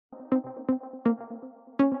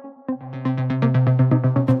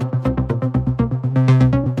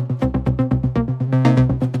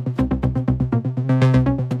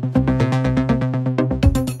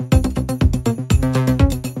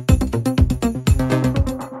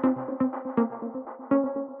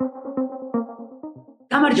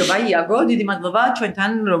გამარჯობა იაგო, დიდი მადლობა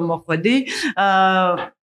ჩვენთან რომ მოხვედი.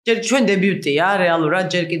 ჩვენ დებიუტია რეალურად,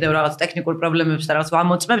 ჯერ კიდევ რაღაც ტექნიკურ პრობლემებს და რაღაც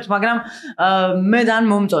ვამოწმებთ, მაგრამ მე დან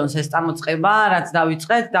მომწონს ეს წამოწყება, რაც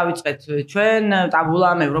დავიწყეთ ჩვენ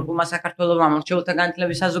ტაბულამ, ევროპულმა საქართველოსმა, მორჩეულთა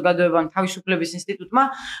განათლების საზოგადოებამ, თავისუფლების ინსტიტუტმა,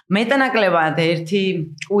 მეტანაკლებად ერთი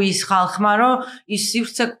ჭუის ხალხმა, რომ ის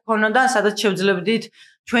სივრცე გქონოდა, სადაც შევძლებდით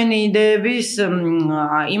ჩვენი იდეების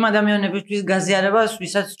იმ ადამიანებისთვის გაზიარებას,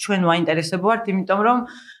 ვისაც ჩვენ ვაინტერესებთ, იმიტომ რომ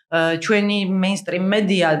ჩვენი მეინსტრიმ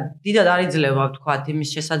მედია დიდად არ იძლევა ვთქვათ იმის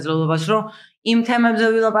შესაძლებლობას, რომ იმ თემებზე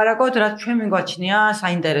ვილაპარაკოთ, რაც ჩვენ მიგვაჩნია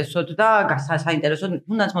საინტერესოდ და საინტერესოდ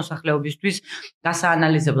თუნდაც მოსახლეობისთვის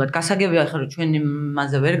გასაანალიზებლად. გასაგებია ხარ, რომ ჩვენ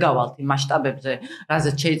იმაზე ვერ გავალთ იმ მასშტაბებზე,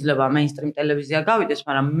 რაზეც შეიძლება მეინსტრიმ ტელევიზია გავიდეს,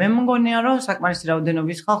 მაგრამ მე მგონია, რომ საკმარისი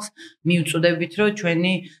რაოდენობის ხალხს მიუწოდებით, რომ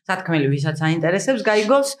ჩვენი სათქმელი ვისაც აინტერესებს,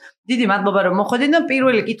 გაიგოს. დიდი მადლობა რომ მოხვედით და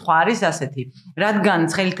პირველი კითხვა არის ასეთი. რადგან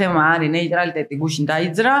ცხელი თემა არის ნეიტრალიტეტი გუშინ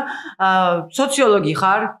დაიძრა, სოციოლოგი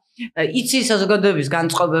ხარ, იცი საზოგადოების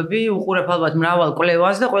განწყობები, უყურებ ალბათ მრავალ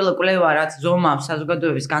კვლევას და ყველა კვლევა რაც ზომავს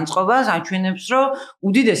საზოგადოების განწყობას, აჩვენებს, რომ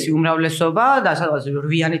უდიდესი უმრავლესობა და სადღაც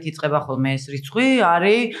 8-ით იწყება ხოლმე ეს რიცხვი,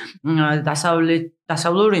 არის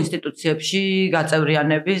დასავლურ ინსტიტუციებში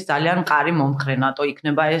გაწევრიანების ძალიან მყარი მომხრე, ნატო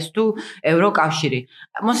იქნება ეს თუ ევროკავშირი.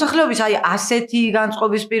 მოსახლეობის აი ასეთი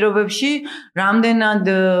განწყობის პირობებში რამდენად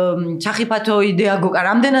სახიფათო იდეა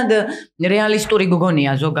რამდენად რეალისტური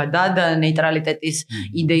გგონია ზოგადად ნეიტრალიტეტის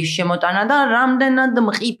იდეის შემოტანა და რამდენად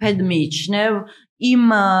მყიფედ მიიჩნევ იმ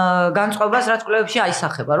განწყობას, რაც კვლევებში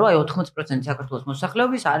აისახება, რომ აი 80% საქართველოს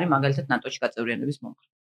მოსახლეობის არის მაგალითად ნატოში გაწევრიანების მომხრე.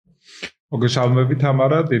 მოგესალმებით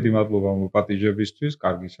თამარა, დიდი მადლობა მოპატიჟებისთვის,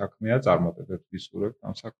 კარგი საქმეა, წარმატებებს ვისურვებთ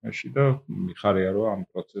ამ საქმეში და მიხარია რომ ამ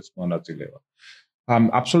პროცესს მონაწილეობა.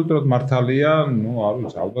 აბსოლუტურად მართალია, არ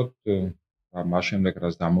ვიცი, ალბათ მას შემდეგ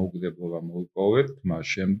რაც დამოუკიდებლობა მოიპოვეთ, მას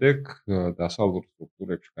შემდეგ დასავლურ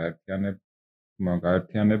სტრუქტურებში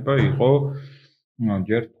გაერთიანება იყო,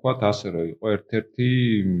 ჯერ თქვათ ასე რომ იყო ერთ-ერთი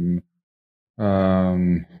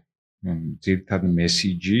ძირითადი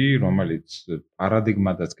მესიჯი, რომელიც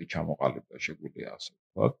პარადიგმადაც კი ჩამოყალიბდა, შეგვიძლია ასე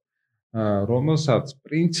ვთქვათ, რომელსაც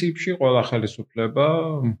პრინციპში ყველა ხელისუფლება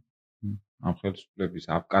ამ ხელისუფლების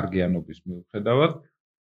აბკარგიანობის მიუხედავად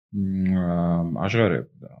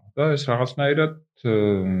აჟღერებდა და ეს რაღაცნაირად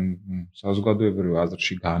საზოგადოებრივ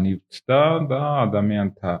აზრში განივთდა და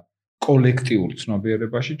ადამიანთა კოლექტიურ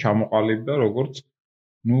ცნობიერებაში ჩამოყალიბდა როგორც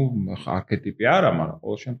არქეტიპი არა, მაგრამ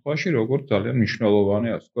ყოველ შემთხვევაში როგორც ძალიან მნიშვნელოვანი,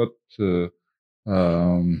 ასე ვთქვათ,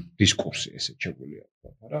 დისკურსი, ესე შეგვიძლია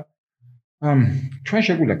ვთქვათ, არა? ჩვენ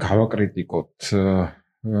შეგვიძლია გავაკრიტიკოთ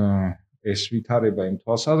ეს ვითარება იმ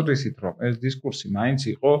თვალსაზრისით, რომ ეს დისკურსი მაინც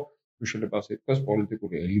იყო, შეიძლება ასე ითქვას,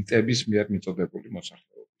 პოლიტიკური ელიტების მიერ მიწოდებული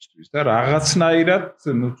მოსახლეობისთვის და რაღაცნაირად,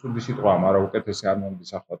 ცუდი სიტყვა, მაგრამ უკეთესი არ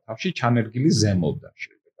მომდის ახლა თავში, ჩანერგილი ზემოდან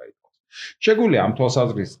შეიძლება ითქვას. შეგვიძლია ამ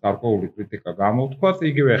თვალსაზრისით გარკვეული კრიტიკა გამოვთქვათ,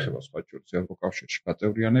 იგივე ეხება სხვა შორის ევროკავშირში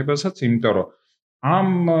გაწევრიანებასაც, იმიტომ რომ ამ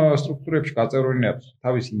სტრუქტურებში გაწევრიანებას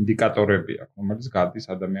თავის ინდიკატორები აქვს, რომელიც გადის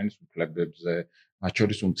ადამიანის უფლებებზე, მათ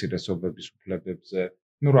შორის უმცირესობების უფლებებზე,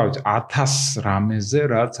 რა ვიცი, 1000 რამეზე,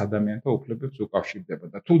 რაც ადამიანთა უფლებებს უკავშირდება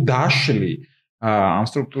და თუ დაშლი ამ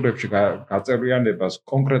სტრუქტურებში გაწევრიანებას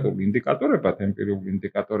კონკრეტულ ინდიკატორებად, ემპირიულ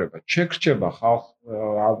ინდიკატორებად, შეგრჩება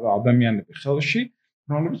ადამიანები ხელში,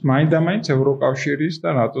 რომლებიც მაინდამაინც ევროკავშირის და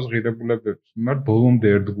ნატოს ღირებულებების მიმართ ბოლომდე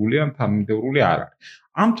ერთგული ან თანმიმდევრული არ არის.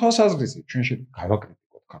 ამ თვალსაზრისით ჩვენ შეიძლება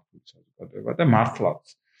გავაკრიტიკოთ ქართული საზოგადოება და მართლაც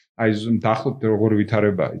აი დაახლოებით როგორ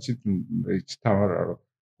ვითარება, იცით თამარა,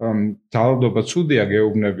 რომ ძალადობა ცუდია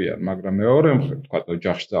გეუბნებიან, მაგრამ მეორე მხრივ თქვა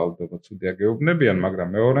ოჯახში ძალადობა ცუდია გეუბნებიან, მაგრამ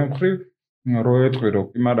მეორე მხრივ რო ეტყვი რომ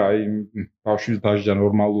კი, მაგრამ აი ბავშვის დაჟდა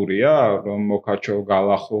ნორმალურია, რომ მოკაჩო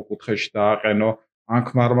გალახო კუთხეში დააყენო, ან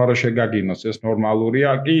ქმარმა შეგაგინოს, ეს ნორმალურია?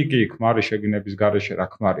 კი, ქმარი შეგინების გარეშე რა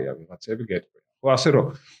ქმარია, ვიღაცები გეტყვიან. ხო, ასე რომ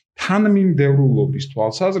თანმიმდევრულობის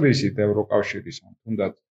თვალსაზრისით ევროკავშირის ან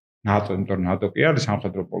თუნდაც ნატო, იმიტომ რომ ნატო კი არის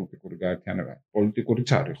სამხედრო პოლიტიკური გაერთიანება, პოლიტიკურიც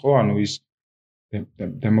არის, ხო, ანუ ის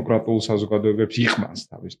დემოკრატიულ საზოგადოებებს იხმარს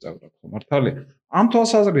თავის წევრად, ხო, მართალია. ამ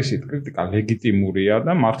თვალსაზრისით კრიტიკა ლეგიტიმურია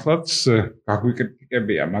და მართლაც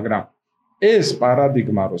გაგვიკრიტიკებია, მაგრამ ეს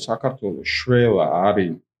პარადიგმა, რომ საქართველოს შველა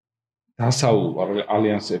არის დასავლურ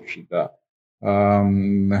ალიანსებში და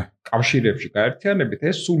კავშირებში გაერთიანებით,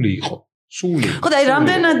 ეს სული იყო. ხო და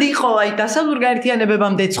რამდენად იყო აი დასავლურ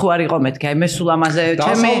გაერთიანებებამდეც ხო არ იყო მეთქი, აი მე სულ ამაზე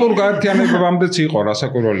დასავლურ გაერთიანებებამდეც იყო,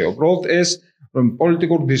 რასაკვირველია. უბრალოდ ეს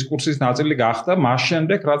პოლიტიკური დისკურსის ნაწილი გახდა მას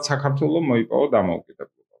შემდეგ, რაც საქართველოს მოიპოვა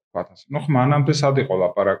დამოუკიდებლობა, ვთქვათ ასე. მანამდე სად იყო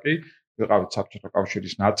ლაპარაკი, ვიყავით საბჭოთა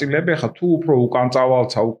კავშირის ნაწილები, ახლა თუ უფრო უკან წავალთ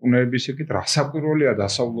საუკუნეების იქით, რასაკვირველია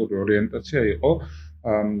დასავლური ორიენტაცია იყო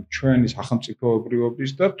ჩვენი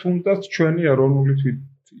სახელმწიფოებრიობის და თუნდაც ჩვენი ეროვნული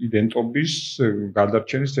იდენტობის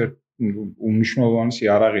გადარჩენის უმნიშვნელოვანესი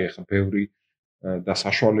იარაღი ახლა ბევრი და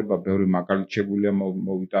საშუალება ბევრი მაგალითი შეგვიძლია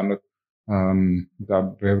მოვიტანოთ და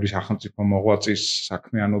ბევრი სახელმწიფო მოღვაწის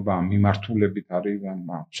საქმიანობა მიმართულებით არის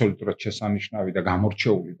აბსოლუტურად შესანიშნავი და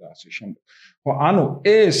გამორჩეული და ასე შემდეგ. ხო, ანუ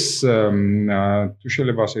ეს თუ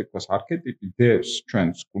შეიძლება ასე ვთქვას, არქეტიპი დევს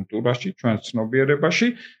ჩვენს კულტურაში, ჩვენს ცნობიერებაში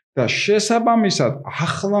და შესაბამისად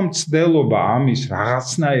ახლა მცდელობა ამის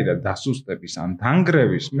რაღაცნაირად დასუსტების ან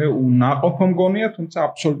დანგრევის მე უნაყოფო მგონია, თუმცა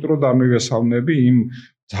აბსოლუტურად არ მივესალმები იმ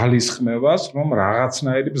ძალის ხმევას, რომ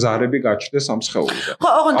რაღაცნაირი ბზარები გაჩნდეს ამ სხეულზე. ხო,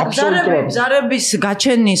 ოღონდ ბზარების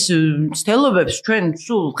გაჩენის მცდელობებს ჩვენ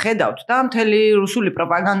სულ ხედავთ და მთელი რუსული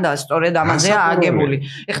პროპაგანდა სწორედ ამაზეა აგებული.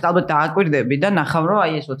 ეხლა ალბათ დააკვირდები და ნახავ, რომ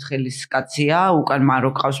აი ეს ოცხელის კაცია, უკან მარო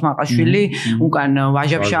ყავს მაყაშვილი, უკან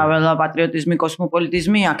ვაჟა-ფშაველა, პატრიოტიზმი,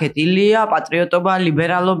 კოსმოპოლიტიზმი, აქეთ ილია, პატრიოტობა,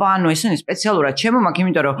 ლიბერალობა, ანუ ესენი სპეციალურად ჩემო მაქვს,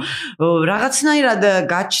 იმიტომ რომ რაღაცნაირად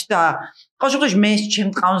გაჩნდა ყოველშაბათში მე ჩემ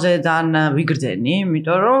ტყავზე ძალიან ვიგრძენი,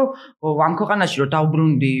 იმიტომ რომ ამ ქვეყანაში რომ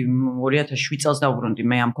დავბრუნდი 2007 წელს დავბრუნდი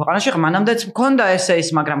მე ამ ქვეყანაში, ხა მანამდეც მქონდა ეს,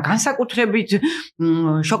 მაგრამ განსაკუთრებით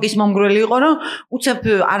შოკის მომგვრელი იყო, რომ უცებ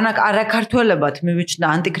არაქართველებად მივიჩნდა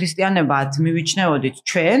ანტიქრისტიანებად მივიჩნეოდით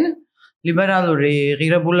ჩვენ, ლიბერალური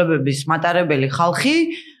ღირებულებების მატარებელი ხალხი,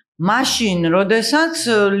 მაშინ, როდესაც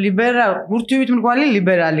ბურთივით მრგვალი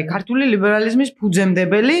ლიბერალი, ქართული ლიბერალიზმის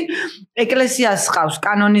ფუძემდებელი ეკლესიას ყავს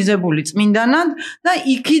კანონიზებული წმინდანად და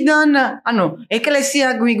იქიდან, ანუ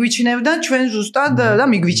ეკლესია მიგვიჩნევდა ჩვენ ზუსტად და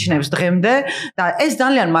მიგვიჩნევს დღემდე და ეს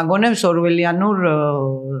ძალიან მაგონებს ორველიანურ,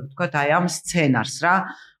 თქვათ, აი ამ სცენარს რა,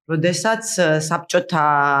 როდესაც საბჭოთა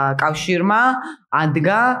კავშირმა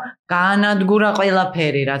ადგა გაანადგურა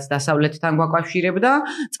ყველაფერი, რაც დასავლეთთან გვაკავშირებდა,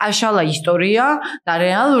 წაშალა ისტორია და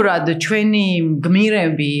რეალურად ჩვენი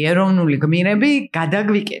გმირები, ეროვნული გმირები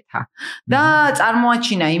გადაგვიკეთა. და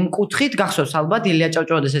წარმოაჩინა იმ კუთხით, გახსოვს ალბათ ილია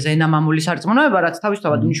ჭავჭავაძეს ეს ენამამული სარწმუნოება, რაც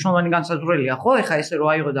თავისთავად მნიშვნელოვანი განსაზღვრელია, ხო? ეხა ესე რო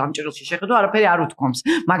აიღო და ამ ჭრილში შეხედო, არაფერი არ უთქვამს,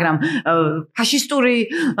 მაგრამ ფაშისტური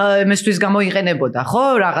მესთვის გამოიყენებოდა, ხო?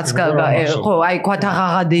 რაღაც ხო, აი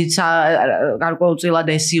ქვათაღაღადიც გარკვეულწილად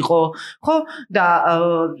ეს იყო, ხო? და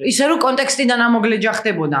ისე რომ კონტექსტიდან ამოგლეჯა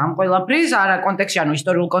ხდებოდა ამ ყველაფრის, არა კონტექსტში, ანუ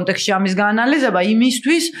ისტორიულ კონტექსტში ამის გაანალიზება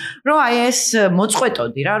იმისთვის, რომ აი ეს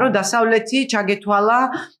მოწყვეტოდი რა, რომ დასავლეთი ჩაგეთვალა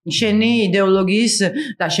შენი იდეოლოგიის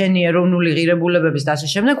და შენი ეროვნული ღირებულებების და ასე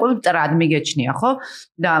შემდეგ, ყოველ მტრად მიგეჩნია, ხო?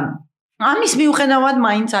 და ამის მიუხედავად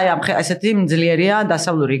მაინც აი ამ ესეთი მძლიერია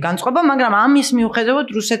დასავლური განწყობა, მაგრამ ამის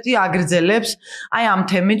მიუხედავად რუსეთი აგრძელებს აი ამ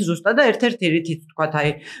თემით ზუსტად და ერთ-ერთი რითიც თქვათ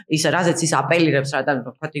აი ის რაზეც ის აპელირებს რა და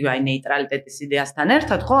თქვათ იგივე აი ნეიტრალიტეტის იდეასთან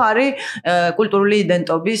ერთად ხო არის კულტურული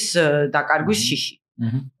იდენტობის დაკარგვის შიში.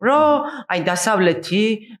 რომ აი დასავლეთში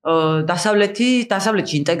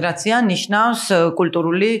ინტეგრაცია ნიშნავს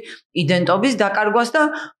კულტურული იდენტობის დაკარგვას და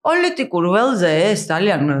პოლიტიკურ ველზე ეს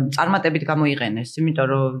ძალიან წარმატებით გამოიყენეს, იმიტომ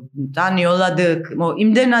რომ დანიოლად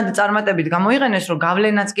იმდენად წარმატებით გამოიყენეს, რომ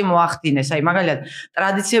გავლენაც კი მოახდინეს, აი მაგალითად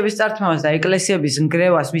ტრადიციების წართმევას და ეკლესიების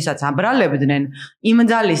ნგრევას, ვისაც აბრალებდნენ, იმ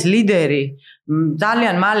ძალის ლიდერი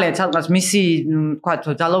ძალიან მალე ცალკეც მისი თქვათ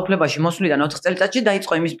ძალაუფლებაში მოსვლიდან 4 წელიწადში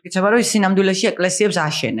დაიწყო იმის მტკიცება, რომ ის სინამდვილეში ეკლესიებს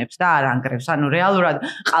აშენებს და არ ანგრევს. ანუ რეალურად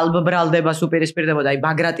ყალბბრალდებას უპირისპირდებოდა, აი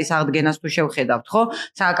ბაგრატის აღდგენას თუ შევხედავთ, ხო?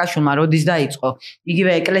 სააკაშვილმა როდის დაიწყო?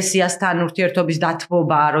 იგივე ეკლესიასთან ურთიერთობის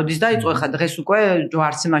დათბობა როდის დაიწყო? ხა დღეს უკვე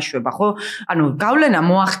ჯვარს იმაშვება, ხო? ანუ გავლენა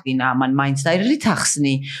მოახდინა ამან მაინც და რით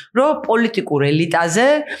ახსნი, რომ პოლიტიკურ ელიტაზე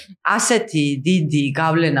ასეთი დიდი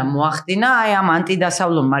გავლენა მოახდინა აი ამ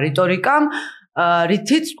ანტიდასავლურმა რიტორიკამ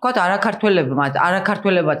რითიც თქვათ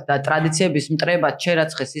არაქართველებად და ტრადიციების მტრებად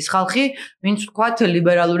შერაცხეს ის ხალხი, ვინც თქვათ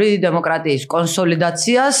ლიბერალური დემოკრატიის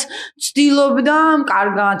კონსოლიდაციას ცდილობდა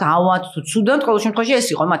კარგად, ავად თუ ცუდად, ყოველ შემთხვევაში ეს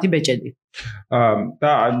იყო მათი ბეჭედი.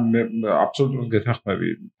 და აბსოლუტურად გეთანხმები,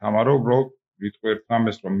 თამარო, უბრალოდ ვიტყვი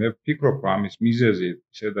ამას, რომ მე ვფიქრობ, რომ ამის მიზეზი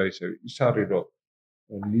ისე და ისე ის არის, რომ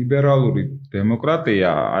ლიბერალური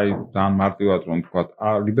დემოკრატია, აი ძალიან მარტივად რომ ვთქვათ,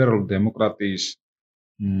 ლიბერალური დემოკრატიის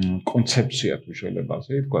კონცეფცია თუ შეიძლება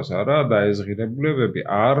ასე ითქვას, არა და ეს ღირებულებები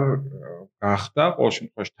არ გახდა ყოველ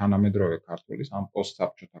შემთხვევაში თანამედროვე ქართველის, ამ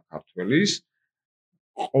პოსტსაბჭოთა ქართველის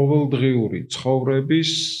ყოველდღიური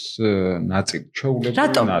ცხოვრების ნაწილი,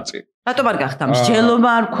 ჩვეულებრივი ნაწილი. რატომ არ გახდა მსჯელობა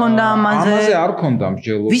არ ქონდა ამაზე? ამაზე არ ქონდა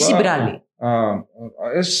მსჯელობა. ვისი ბრალი?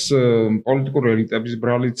 ეს პოლიტიკური ელიტების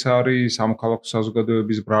ბრალიც არის, სამოქალაქო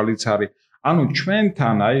საზოგადოების ბრალიც არის. ანუ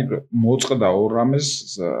ჩვენთან აი მოწყდა ორ რამეს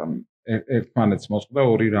ერთმანეთს მოწყდა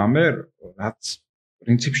ორი რამე, რაც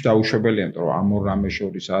პრინციპში დაუშვებელია, იმიტომ რომ ამ ორ რამეს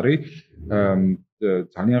შორის არის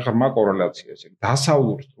ძალიან ღრმა კორელაცია.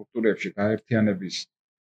 დასავლურ სტრუქტურებში გაერთიანების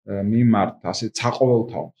მიმართ ასეთ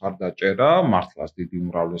საყოველთაო მხარდაჭერა, მართლაც დიდი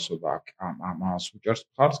უმრავლესობა ამას უჭერს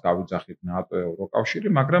მხარს, გავიძახით ნატო, ევროკავშირი,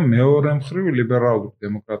 მაგრამ მეორე მხრივ ლიბერალური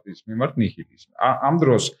დემოკრატიის მიმართ ნიჰილიზმი. ამ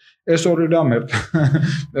დროს ეს ორი რამ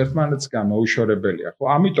ერთმანეთსგან მოუშორებელია, ხო?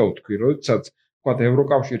 ამიტომ ვთქვი, როდესაც ვთქვათ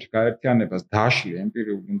ევროკავშირში გაერთიანებას დაშლი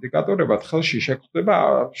ემპირიული ინდიკატორებად ხელში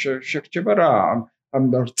შეგრჩება რა? ამ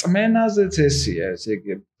რწმენაზეც ესია, ესე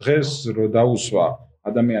იგი, დღეს რო დაუსვა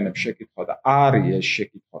ადამიანებს შეკითხვა და არის ეს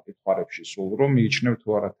შეკითხვა კითხვარებში სულ რომ მიიჩნევ თუ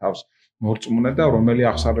არა თავს მორწმუნე და რომელი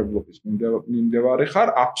აღსარებლობის მიმდევარი ხარ,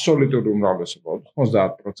 აბსოლუტური უმრავლესობა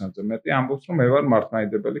 90%-ზე მეტი ამბობს რომ მე ვარ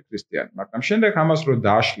მართლმადიდებელი ქრისტიანი, მაგრამ შემდეგ ამას რო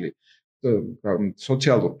დაშლი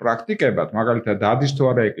სოციალურ პრაქტიკებად, მაგალითად დადის თუ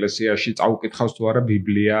არა ეკლესიაში, წაუკითხავს თუ არა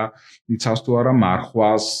ბიბლია, იცავს თუ არა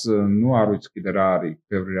მარხვას, ნუ არ ვიცი კიდე რა არის,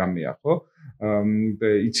 ბევრი რამეა, ხო?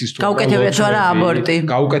 იცის თუ გაუკეთებია თუ არა აბორტი.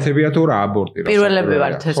 გაუკეთებია თუ არა აბორტი. პირველები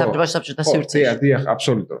ვართ საბჭოთა სივრცეში. დიახ,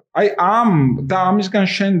 აბსოლუტურად. აი ამისგან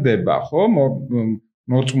შენდება, ხო?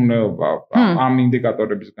 მორწმუნეობა ამ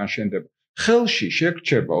ინდიკატორებისგან შენდება. ხელში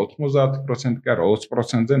შეგრჩება 90% კი არა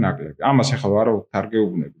 20%-ზე ნაკლები. ამას ახლა ვარავთ არ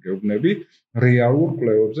გეუბნები რეალურ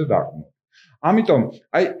კვლევებზე დაყრდნობით. ამიტომ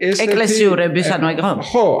აი ეს ეკლესიურების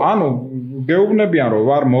ხო, ანუ გეუბნებიან რომ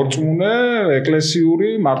ვარ მორწმუნე, ეკლესიური,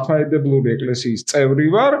 მართლმადიდებლური εκκλესიის წევრი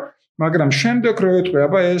ვარ, მაგრამ შემდეგ რო ეთქვი,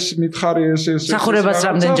 აბა ეს მითხარი ეს სახურებას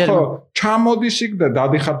რამდენჯერმე ჩამოდის იქ და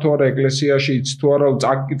დადიხარ თუ არა ეკლესიაში, იცი თუ არა,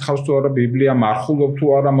 წაკითხავს თუ არა ბიბლია, მარხულობ თუ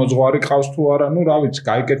არა, მოძღვარი ყავს თუ არა, ნუ რა ვიცი,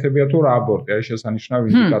 გაიკეთებია თუ რა აბორტი, აი შესანიშნავი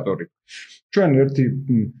ინდიკატორი. ჩვენ ერთი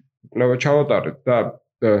კვლევა ჩავატარეთ და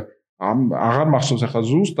აღარ მახსოვს ახლა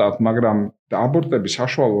ზუსტად, მაგრამ აბორტების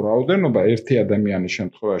საშუალო რაოდენობა ერთი ადამიანის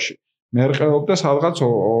შემთხვევაში მერყეობდა სადღაც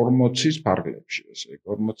 40-ის ფარგლებში, ესე იგი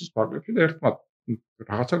 40-ის ფარგლებში და ერთმა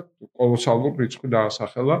რაღაცა კოლოსალურ რიცხვი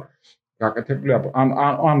დაასახელა გაკეთებული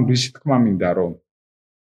ან ვისი თქმა მინდა რომ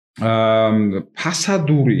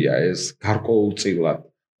ფასადურია ეს გარკვეულწილად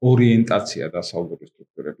ორიენტაცია დასავლური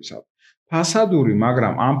სტრუქტურებისათვის. ფასადური,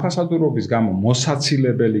 მაგრამ ამ ფასადურობის გამო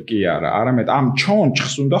მოსაცილებელი კი არა, არამედ ამ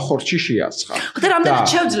ჩონჩხს უნდა ხორცში შეაცხა. ხოდა რამდენად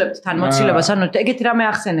შევძლებთ თან მოცილებას? ანუ ეგეთი რამე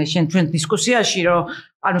ახსენე შენ ჩვენ დისკუსიაში, რომ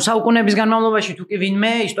ანუ საუკუნეების განმავლობაში თუ კი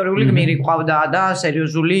ვინმე ისტორიული გმირი ყავდა და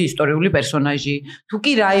სერიოზული ისტორიული პერსონაჟი, თუ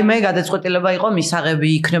კი რაიმე გადაწყვეტილება იყო მისაღები,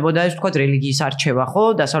 იქნებოდა ეს თქვა რელიგიის არჩევა, ხო?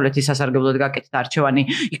 დასავლეთის სასარგებლოდ გაკეთდა არჩევანი,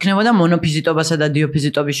 იქნებოდა მონოფიზიტობასა და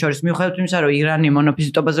დიოფიზიტობის შორის, მიუხედავად იმისა, რომ ირანი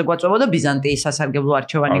მონოფიზიტობაზე გვაწვევოდა, ბიზანტიის სასარგებლო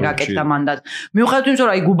არჩევანი გაკეთდა მანდ. მიუხედავად იმისა,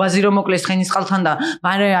 რომ აი გუბაზი რომ მოკლეს ცხენის წყალთან და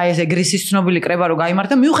მარე აი ეს ეგრისის ცნობილი კრება რომ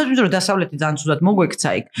გაიმართა, მიუხედავად იმისა, რომ დასავლეთი ძალიან ცუდად მოგვექცა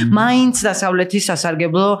იქ, მაინც დასავლეთის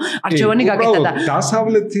სასარგებლო არჩევანი გაკეთდა და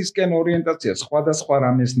დასავლეთისკენ ორიენტაცია სხვადასხვა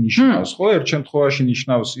რამეს ნიშნავს, ხო? ერთ შემთხვევაში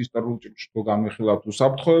ნიშნავს ისტორიულ ჭრილში თუ განვიხილავთ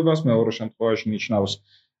უსაფრთხოებას, მეორე შემთხვევაში ნიშნავს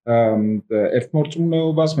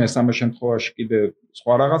ერთმორწმუნეობას, მესამე შემთხვევაში კიდე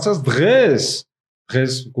სხვა რაღაცას.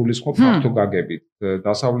 დღეს გულისხმობ ფაქტო გაგებით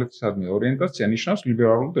დასავლეთისადმი ორიენტაცია ნიშნავს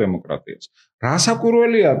ლიბერალურ დემოკრატიას.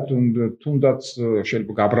 რასაკვირველია თუნდაც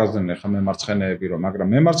შეიძლება გაბრაზდნენ ახლა მემარცხენეები რომ, მაგრამ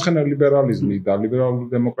მემარცხენე ლიბერალიზმი და ლიბერალური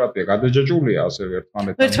დემოკრატია გადაჯაჭვულია ასევე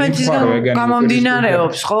ერთმანეთთან. ერთმანეთისგან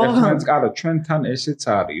გამომდინარეობს, ხო? ერთმანეთს არა, ჩვენთან ესეც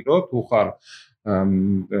არის, რომ თუ ხარ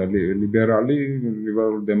ლიბერალური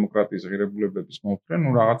დემოკრატიის ღირებულებების მომხრე, ნუ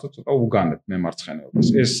რაღაცა ცოტა უგანებ მემარცხენეობას.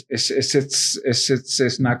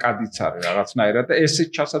 ეს ნაკადიც არის რაღაცნაირად და ესეც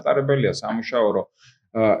ჩასატარებელია სამუშაო, რომ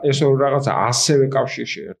ეს ორი რაღაცა ასევე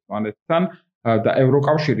კავშირში ერთმანეთთან და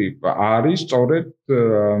ევროკავშირი არის სწორედ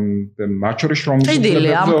მათ შორის რომ ჭიდილი,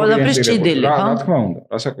 ამ ყველაფრის ჭიდილი, ხო? რა თქმა უნდა,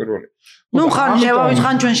 რასაკვირველია. ნუ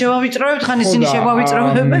ხან ჩვენ შევავიწროვებთ, ხან ისინი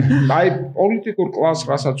შეგვავიწროვებენ. აი პოლიტიკურ კლასს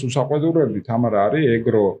რასაც უსაყვედურებთ, ამარ არის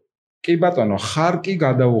ეგრო კი ბატონო, ხარ კი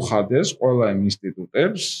გადაუხადეს ყველა იმ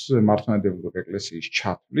ინსტიტუტებს მართლმადიდებლური ეკლესიის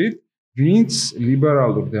ჩათვლით, ვინც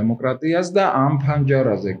ლიბერალურ დემოკრატიას და ამ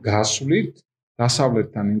ფანჯარაზე გასვლით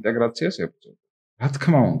დასავლეთთან ინტეგრაციას ებრძოდა. რა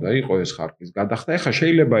თქმა უნდა, იყო ეს ხარკის გადახდა. ეხლა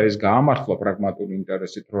შეიძლება ეს გაამართლა პრაგმატული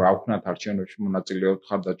ინტერესით, რომ რა ვქნათ არჩევნებში მონაწილეობთ,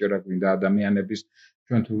 ხარდაჭერა გვინდა ადამიანების,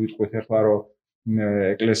 ჩვენ თუ ვიტყვით ეხლა რომ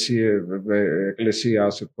ეკლესია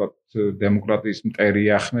ასე ვთქვათ დემოკრატიის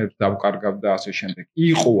მტერია ხმებს დავკარგავდა და ასე შემდეგ.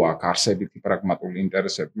 იყო აქ არსებითი პრაგმატული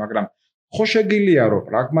ინტერესები, მაგრამ ხო შეგიძლია რომ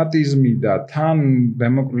პრაგმატიზმი და თან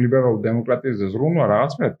ლიბერალურ დემოკრატიაზე ზრუნვა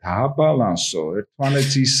რაღაცა დააბალანსო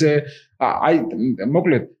ერთმანეთს ისე აი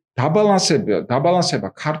მოკლედ დაბალანსება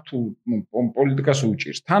ქართულ პოლიტიკას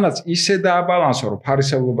უჭირს. თანაც ისე დააბალანსო, რომ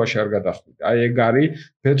ფარისევლობაში არ გადახვიდე. აი ეგ არის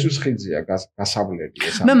ბეწვის ხიძია გასავლელი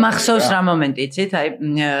ეს. მე მახსოვს რა მომენტი, იცით? აი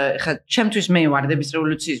ხა ჩემთვის მე ვარდების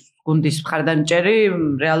რევოლუციის გუნდის მხარდამჭერი,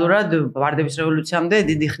 რეალურად ვარდების რევოლუციამდე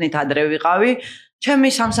დიდი ხნით ადრე ვიყავი. ჩემი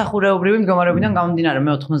სამსახურეობრივი მდგომარეობიდან გამომდინარე,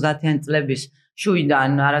 მე 90-იან წლების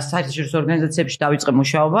შუიდან არასაერთაშორისო ორგანიზაციებში დავიწყე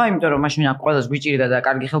მუშაობა, იმიტომ რომ მაშინ ყველას გვიჭირდა და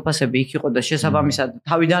კარგი ხელფასები იქ იყო და შესაბამისად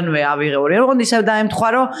თავიდანვე ავიღე ორი. ოღონდ ისევ დაემთხვა,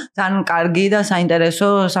 რომ ძალიან კარგი და საინტერესო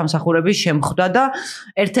სამსახურები შემხვდა და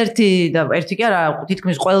ერთ-ერთი კი არა,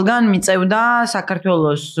 თითქმის ყველგან მიწევდა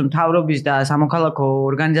საქართველოს მთავრობის და სამოქალაქო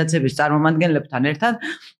ორგანიზაციების წარმომადგენლებთან ერთად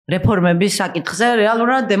რეფორმების საკითხზე,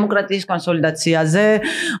 რეალურად დემოკრატიის კონსოლიდაციაზე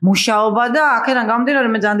მუშაობა და აქედან გამომდინარე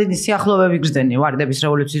მე ძალიან დიდი სიახლოვე ვიგრძენი ვარდების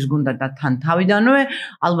რევოლუციის გუნდთან და თან თავიდანვე.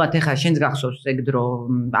 ალბათ ეხლა შენს გახსოვს ეგ დრო,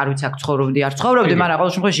 არ ვიცი აქ ცხოვრობდი, არ ცხოვრობდი, მაგრამ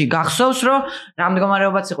ყოველ შემთხვევაში გახსოვს, რომ რა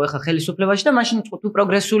მდგომარეობაც იყო ეხლა ხელისუფლებაში და მაშინ თუ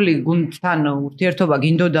პროგრესული გუნდთან ურთიერთობა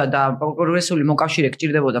გინდოდა და პროგრესული მოკავშირე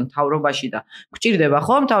გჭირდებოდა მთავრობაში და გჭირდება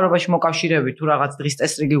ხო მთავრობაში მოკავშირეები თუ რაღაც დღის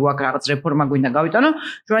წესრიგი გვაქვს, რაღაც რეფორმა გვინდა გავიტანო,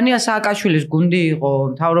 ჟვანია სააკაშვილის გუნდი იყო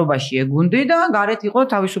მთავრობაში ეგუნდი და გარეთ იყო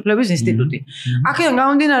თავისუფლების ინსტიტუტი. აქედან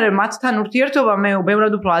გამომდინარე მათთან ურთიერთობა მე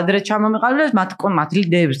ბევრად უფრო ადრე ჩამომიყალიბდა, მათ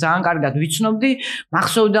ლიდერებს ძალიან კარგად ვიცნობდი,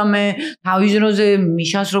 მახსოვდა მე თავის დროზე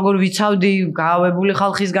მიშას როგორ ვიცავდი, გაავებული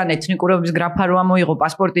ხალხისგან ეთნიკურობის გრაფა რო ამოიღო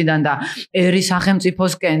პასპორტიდან და ერის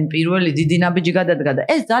სახელმწიფოსკენ პირველი დიდი ნაბიჯი გადადგა და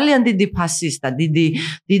ეს ძალიან დიდი ფასის და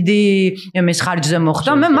დიდი ემეს ხარჯზე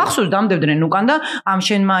მოხდა. მე მახსოვს დამდებდნენ უკან და ამ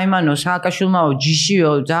შენმა იმანო სააკაშვილმაო ჯიშიო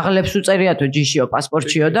ძაღლებს უწერიათო ჯიშიო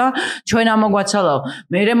პასპორტში და ჩვენ ამოგვაცალაო.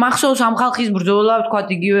 მე მახსოვს ამ ხალხის ბრძოლა, თქვათ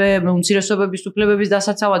იგივე უმცირესობების უფლებების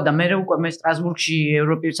დასაცავად და მე უკვე მე სტრასბურგში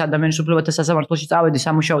ევროპის ადამიანის უფლებათა სასამართლოში წავედი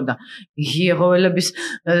სამუშაოდ და იეჰოველების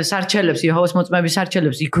სარჩელებს, იეჰოვის მოწმეების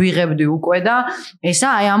სარჩელებს იქ ვიღებდი უკვე და ესა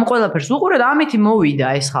აი ამ ყველაფერს უყურე და ამით მოვიდა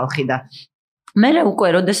ეს ხალხი და მე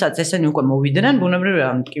უკვე როდესაც ესენი უკვე მოვიდნენ, ბუნებრივია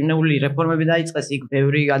მტკივნეული რეფორმები დაიწყეს იქ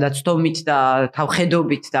ბევრი გადაცდომით და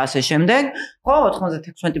თავხედობით და ასე შემდეგ. ხო,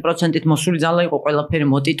 96%-ით მოსული ძალა იყო, ყველაფერი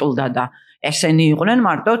მოტიტულდა და ესენი იყვნენ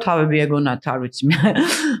მარტო თავები ეგონათ, არ ვიცი.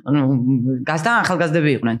 გასთან ახალგაზრდები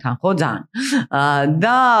იყვნენ თან, ხო, ძალიან.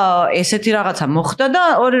 და ესეთი რაღაცა მოხდა და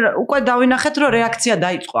უკვე დავინახეთ, რომ რეაქცია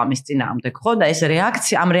დაიწყო ამის წინააღმდეგ, ხო, და ეს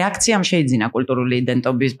რეაქცია, ამ რეაქციამ შეიძინა კულტურული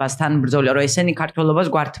იდენტობისთან ბრძოლა, რომ ესენი ქართველობას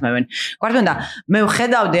გვართმევენ. გვართმევენ და მე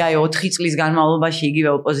ვხედავდი აი 4 წლის განმავლობაში იგივე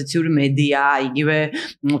ოპოზიციური მედია, იგივე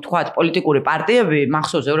თქვათ პოლიტიკური პარტიები,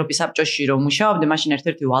 მახსოვს ევროპის საბჭოში რომ მუშაობდი, მაშინ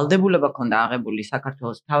ერთ-ერთი ვალდებულება ქონდა აღებული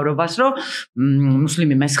საქართველოს მთავრობას, რომ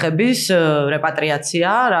მუსლიმი მესხების რეპატრიაცია,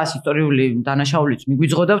 რას ისტორიული დანაშაულიც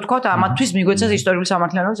მიგვიძღოდა ვთქვათ, ამათთვის მიგვეცეს ისტორიული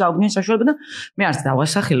სამართლიანობის აღდგენის საშუალება და მე არც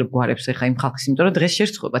დავასახელებ გვარებს ეხა იმ ხალხის, იმიტომ რომ დღეს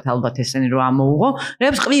შერწყობათ ალბათ ესენი რომ ამოუღო,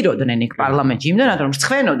 რებს ყвиროდნენ იქ პარლამენტში, იმდენად რომ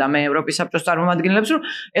მსხვენოდა მე ევროპის საბჭოს წარმომადგენლებს, რომ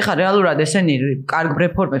ეხა რეალურად ესენი კარგ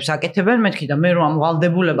რეფორმებს აკეთებენ, მეთქი და მე რომ ამ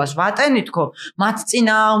ვალდებულებას ვატენითქო, მათ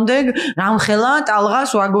წინააღმდეგ რამხელა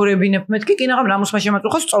ტალღას ვაგორებინებ მეთქი, კინაღამ რამოსმა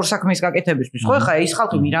შემაწუხა სწორ საქმის გაკეთებისთვის, ხო ეხა ის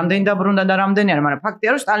ხალხი მირამდენი დაბრუნდა და რამდენი არა, მაგრამ ფაქტია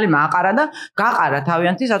რომ სტალინმა აყარა და გაყარა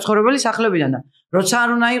თავიანთი საცხოვრებელი სახლებიდან და როცა არ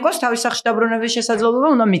უნდა იყოს თავის სახლში დაბრუნების შესაძლებლობა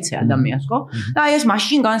უნდა მიცე ადამიანს, ხო? და აი ეს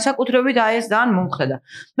მაშინ განსაკუთრებით აი ეს ძალიან მომხდა.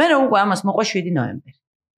 მე უკვე ამას მოყვა 7 ნოემბერი.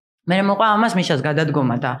 მე მოყვა ამას მიშას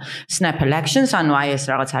გადადგომა და snap elections, ანუ აი ეს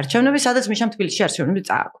რაღაც არჩევნები, სადაც მიშამ თბილისში არჩევნები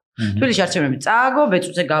წააგო. თბილისში არჩევნები წააგო,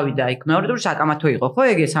 ბეწუზე გავიდა იქ მეორე ტური საკამათო იყო, ხო?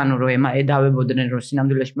 ეგეც ანუ რომ ედავებოდნენ რომ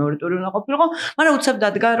სინამდვილეში მეორე ტური უნდა ყოფილიყო, მაგრამ უცებ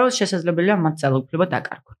დადგა რომ შესაძლებელია მათ ძალაუფლება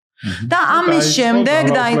დაკარგონ. და ამის შემდეგ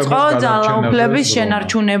დაიწყო ძალაუფლების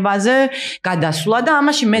შენარჩუნებაზე გადასვლა და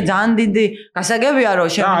ამაში მე ძალიან დიდი გასაგებია რომ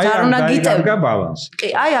შემიძლია უნდა გიტევ ბალანსი. კი,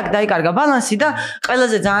 აი აქ დაიკარგა ბალანსი და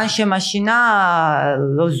ყველაზე ძალიან შემაშინა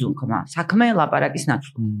ლოზუნგმა, საქმე ლაპარაკის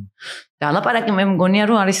ნაცვლად. და ლაპარაკი მე მგონია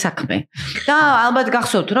რომ არის საქმე. და ალბათ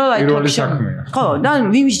გახსოვთ რომ აი ხო, და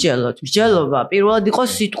ვიმსჯელოთ, მსჯელობა პირველად იყო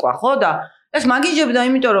სიტყვა, ხო და ეს მაგიჯებდა,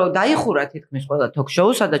 იმიტომ რომ დაიხურა თითქმის ყველა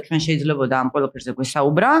თოქ-შოუ, სადაც ჩვენ შეიძლებოდა ამ ყველაფერზე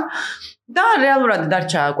გვესაუბრა და რეალურად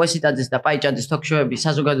დარჩა კვესიტაძის და პაიჭაძის თოქ-შოუები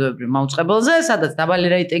საზოგადოებრივ მაუწყებელზე, სადაც დაბალი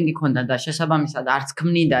რეიტინგი ჰქონდა და შესაბამისად არც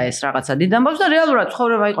ქმნიდა ეს რაღაცა დიდ ამბავს და რეალურად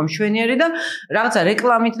ცხოვრება იყო მშვენიერი და რაღაცა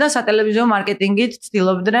რეკლამით და სატელევიზიო მარკეტინგით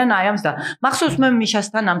ცდილობდნენ აი ამს და მახსოვს მე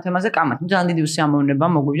მიშასთან ამ თემაზე კამათ, ძალიან დიდი უსიამოვნება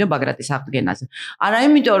მოგვივიდა ბაგრატის აღდგენაზე. არა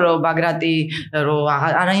იმიტომ რომ ბაგრატი რომ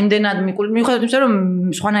არა იმდენად მიუხედავად იმისა რომ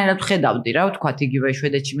სხვანაირად ხედავდი რა ვთქვათ, იგივე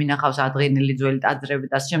შვედეთში მინახავს აღდგენილი ძველი ტაძრები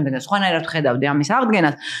და ამ შემდეგ სხვანაირად ხედავდი ამის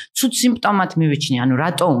აღდგენას, ცუდ სიმპტომად მივიჩნი, ანუ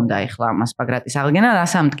რატო უნდა ეხლა ამას ბაგრატის აღდგენა,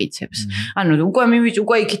 რას ამტკიცებს. ანუ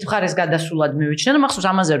უკვე იქით მხარეს გადასულად მივიჩნე და მახსოვს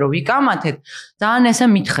ამაზე რომ ვიკამათეთ, ძალიან ესე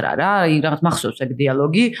მითხრა რა, რაღაც მახსოვს ეგ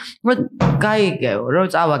დიალოგი, რომ გაიგეო, რომ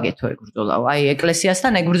წავაგეთო ეგ ბრძოლაო, აი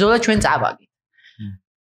ეკლესიასთან ეგ ბრძოლა ჩვენ წავაგეთ.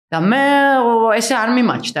 და მე ესე არ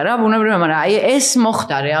მიმაჩნდა რა, ბუნებრივია, მაგრამ აი ეს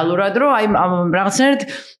მოხდა რეალურად, რომ აი რაღაცნაირად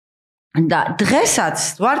და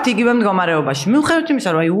დღესაც ვართ იგივე მდგომარეობაში. მიუხედავად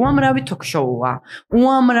იმისა, რომ უამრავი ток-შოუა,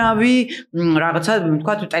 უამრავი რაღაცა,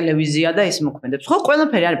 თქვა თუ ტელევიზია და ის მოქმედებს. ხო,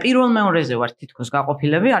 ყველაფერი არის პირველ მეორეზე ვართ თითქოს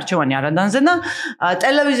გაყოფილები, არჩევანი არადანზე და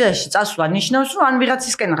ტელევიზიაში წასვლა ნიშნავს, რომ ან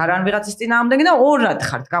ვიღაცისკენ ხარ, ან ვიღაცის წინააღმდეგი და ორად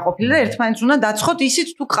ხართ გაყოფილი და ერთმანეთს უნდა დაცხოთ ისიც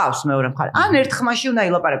თუ ყავს მეორე მხარე. ან ერთ ხმაში უნდა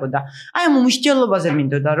ილაპარაკო და აი ამ უმსჯელობაზე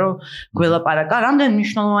მინდოდა რომ გველაპარაკა, რამდენი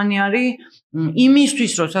მნიშვნელოვანი არის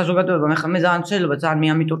იმისთვის რომ საზოგადოება მე ძალიან შეიძლება ძალიან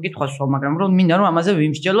მეამიტურ კითხვას ვსვამ, მაგრამ რომ მინდა რომ ამაზე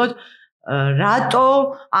ვიმსჯელოთ, რატო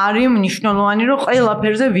არის მნიშვნელოვანი რომ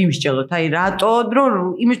ყველაფერზე ვიმსჯელოთ? აი რატო რომ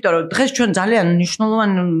იმიტომ რომ დღეს ჩვენ ძალიან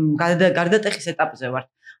მნიშვნელოვანი გარდატეხის ეტაპზე ვართ.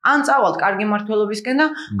 ან წავალთ კარგი მმართველობისკენ და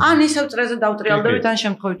ან ისევ წრეზე დავტრიალდებით ან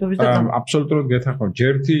შემთხვევითობის და აბსოლუტურად გეთანხმებ.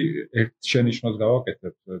 ჯერთი ერთ შენიშვნას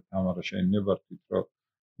გავაკეთებ, თამარა შენ ნებართვით რომ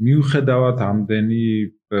მიუხედავად ამდენი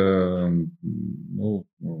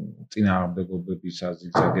წინააღმდეგობებისა,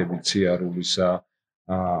 ზიგზაგების სიარულისა,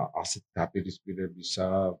 ასეთ დაპირისპირებისა,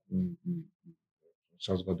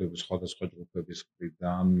 საზოგადოების სხვადასხვა ჯგუფების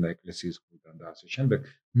მხრიდან, ეკლესიის მხრიდან და ასე შემდეგ,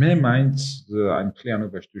 მე მაინც აი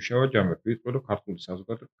მთლიანობაში თუ შევაჯამებ, ვიტყვი რომ ქართული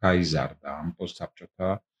საზოგადოება გაიზარდა ამ პოსტსაბჭოთა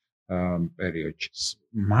პერიოდში.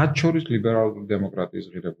 მათ შორის ლიბერალური დემოკრატიის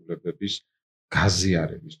ღირებულებების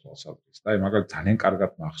გაზიარების თვალსაზრისით. აი მაგალითად ძალიან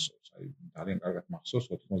კარგად მახსოვს, ძალიან კარგად მახსოვს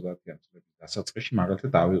 90-იან წლების დასაწყისში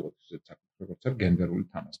მაგალითად ავიღოთ ისეთ საკითხს, როგორც არის გენდერული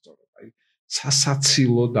თანასწორობა. აი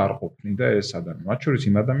სასაცილოდ არ ყოფნიდა ეს ადამიანი. მათ შორის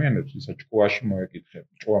იმ ადამიანებს, ვისაც ჭკუაში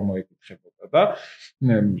მოეკითხებოდა და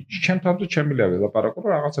ჩემ თავზე შემიძლია ველაპარაკო,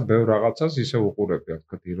 რომ რაღაცა ბევრ რაღაცას ისე უყურებია,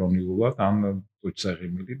 თქვათ ირონიულად, ან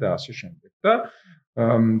წეღიმილი და ასე შემდეგ. და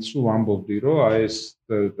სულ ამბობდი, რომ აი ეს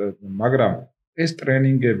მაგრამ ეს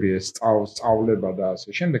ტრენინგები, ეს სწავლება და ასე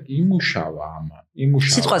შემდეგ იმუშავა ამან.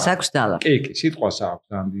 სიტყვას აქვს ძალა. კი, სიტყვას აქვს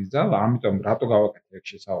ამდენი ძალა, ამიტომ რატო გავაკეთე ეგ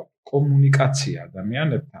შესაძლებელი კომუნიკაცია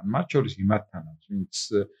ადამიანებთან, მათ შორის იმათთანაც, ვინც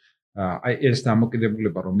აი ეს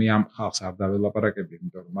დამოკიდებულება, რომ მე ამ ხალხს არ დაველაპარაკები,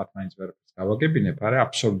 იმიტომ რომ მათ მაინც ვერაფერს გავაგებინებ, არის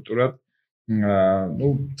აბსოლუტურად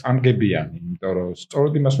წამგებიანი, იმიტომ რომ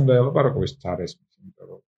სწორედ იმას უნდა ელაპარაკო, ეს არ ესმის, იმიტომ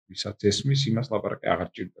რომ ვისაც ესმის, იმას ლაპარაკი აღარ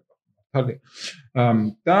ჭირდება.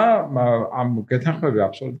 და ამ გეთანხმები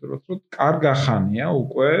აბსოლუტურად რომ კარგა ხანია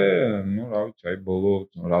უკვე, რა ვიცი, აი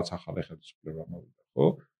ბოლო რაც ახალი ხელისუფლება მოვიდა, ხო?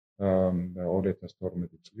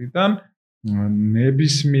 2012 წლიდან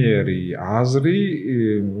ნებისმიერი აზრი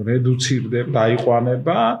რედუცირდება,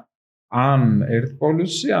 დაიყვანება ან ერთ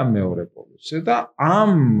პოლუსზე, ან მეორე პოლუსზე და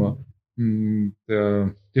ამ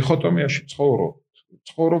დიქოტომიაში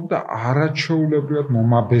ცხოვრობდა არაჩვეულებრივად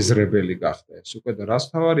მომაბეზრებელი გახდა ეს უკვე და რას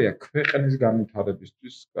თავარია ქვეყნის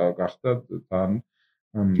განვითარებისთვის გახდა თან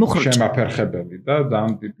შემაფერხებელი და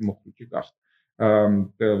ძალიან მოხუჭი გახდა.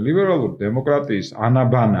 ლიბერალური დემოკრატიის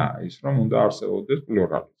ანაბანა ის რომ უნდა არსებობდეს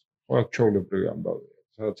პლურალიზმი. ხო, ჩვეულებრივი ამბავია,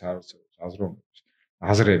 სადაც არსებობს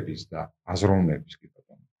აზრების და აზროვნების კი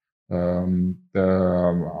ბატონო.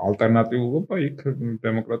 ალტერნატიულობა იქ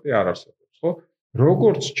დემოკრატია არ არსებობს, ხო?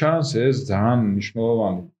 როგორც ჩანს ეს ძალიან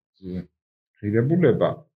მნიშვნელოვანი ღირებულება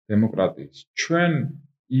დემოკრატიის. ჩვენ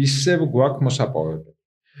ისევ გვაქვს მოსაპოვებელი.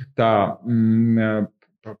 და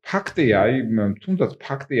ფაქტია, თუნდაც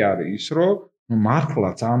ფაქტი არის ის, რომ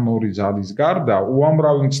მართლაც ამ ორი ძალის გარდა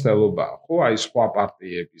უამრავი მცდელობაა, ხო, აი სხვა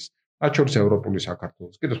პარტიების, მათ შორის ევროპული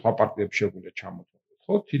საქართველოს, კიდე სხვა პარტიები შეგვიძლია ჩამოთვალოთ,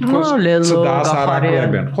 ხო, თითქოს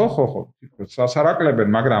დასარაკლებენ, ხო, თითქოს დასარაკლებენ,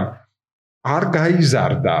 მაგრამ არ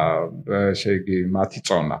გაიზარდა, ესე იგი, მათი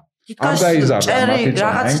წონა. არ გაიზარდა მათი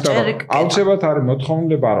წონა, იმიტომ რომ აუცილებლად არის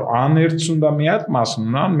მოთხოვნილება, რომ ან ერთს უნდა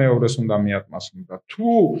მიატმასნონ, ან მეორეს უნდა მიატმასნონ და თუ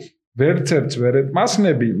ვერცერთს ვერ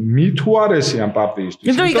ეტმასნები, მით უარესი ამ პარტიისთვის.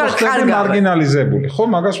 იმიტომ იქ მარგინალიზებული, ხო,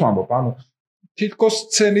 მაგას ვამბობ, ანუ თითქოს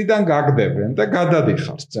სცენიდან გაგდებენ და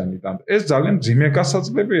გადადიხარ სცენიდან. ეს ძალიან მძიმე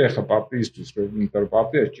გასაძლებია ახლა პარტიისთვის, იმიტომ რომ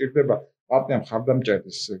პარტია სჭირდება, პარტია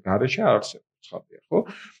მხარდამჭერის გარეშე არ არსებობს. ხო?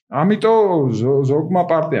 ამიტომ ზოგმა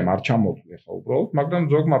პარტიამ არ ჩამოთვლი ხა უბრალოდ, მაგრამ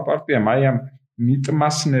ზოგმა პარტიამ აი ამ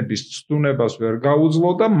მიტმასნების ცდუნებას ვერ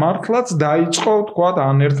გაუძლო და მართლაც დაიწყო, თქვათ,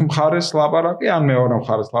 ან ერთ მხარეს ლაპარაკი, ან მეორე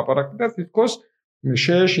მხარეს ლაპარაკი და თითქოს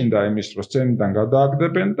შეეშინდა იმის, რომ სცენიდან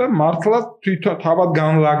გადააგდებენ და მართლაც თვითონ თავად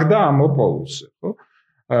განლაგდა ამ პოლუსზე, ხო?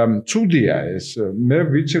 ცუდია ეს. მე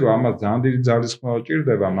ვიცი, რომ ამას ძალიან დიდი ძალისხმევა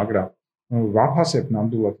ჭირდება, მაგრამ ვაფასებ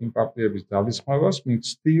ნამდვილად იმ პარტიების ძალისხმევას, ვინც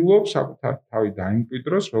ცდილობს საკუთარი თავი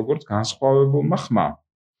დაიმკვიდროს, როგორც განსხვავებულმა ხმამ.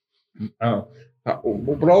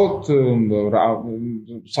 უბრალოდ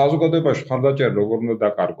საზოგადოებაში ხარდაჭერა როგორ უნდა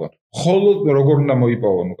დაკარგონ, მხოლოდ როგორ უნდა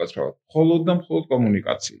მოიპოვონ უკაცრავად, მხოლოდ და მხოლოდ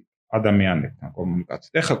კომუნიკაციით, ადამიანებთან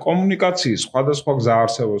კომუნიკაციით. ეხლა კომუნიკაციის სხვადასხვა გზა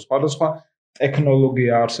არსებობს, სხვადასხვა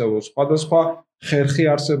ტექნოლოგია არსებობს, სხვადასხვა ხერხი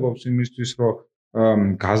არსებობს იმისთვის, რომ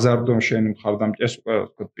გაზარდონ შენი მხარდამჭერს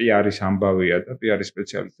უკვე პიარის ამბავია და პიარის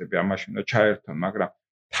სპეციალისტები ამაში უნდა ჩაერთონ, მაგრამ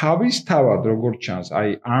თავისთავად როგორც ჩანს, აი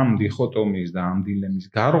ამ დიხოტომიის და ამ დილემის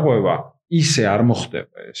გარღვევა ისე არ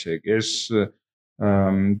მოხდება, ესე იგი ეს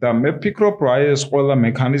და მე ვფიქრობ, რომ აი ეს ყველა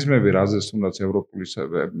მექანიზმები, რაზეც თუნდაც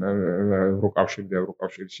ევროკავშირი და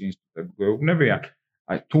ევროკავშირის ინსტიტუტები გვეუბნებიან,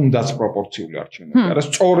 აი თუნდაც პროპორციული არჩევნები. არა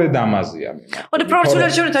სწორედ ამაზეა მე. ორი პროპორციული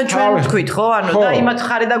არჩევნებთან ჩვენ ვთქვით, ხო? ანუ და იმათ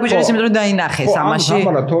ხარი დაგვიჯერეს, იმიტომ რომ დაინახეს ამაში. ხო,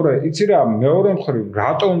 მაგრამ თორე იცი რა, მეორე მხრივ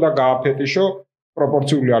რატო უნდა გააფეტიშო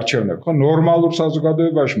პროპორციული არჩევნები? ხო, ნორმალურ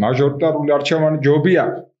საზოგადოებაში მაჟორიტარული არჩევანი ჯობია.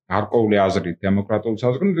 გარკვეული აზრით დემოკრატიული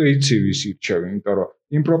საზოგადოება იცი ვის ირჩევი, იმიტომ რომ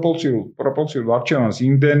იმ პროპორციულ არჩევანს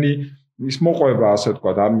იმდენი ის მოყვება, ასე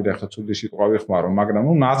თქვა, არ მინდა ხა ცუდი სიტყვა ვიხმარო, მაგრამ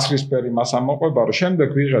ნაცრისფერი მასა მოყვება, რომ შემდეგ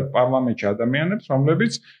ვიღეთ პარლამენტში ადამიანებს,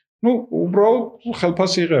 რომლებიც უბრალოდ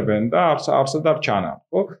ხელფას იღებენ და არსად არ ჩანან,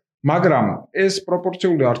 ხო? მაგრამ ეს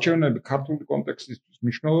პროპორციული არჩევნები ქართული კონტექსტისთვის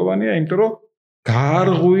მნიშვნელოვანია, იმიტომ რომ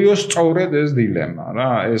გაარღვიოს სწორედ ეს დილემა,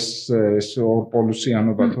 რა, ეს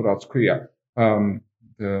ორპოლუსიანობა თუ რაც ქვია.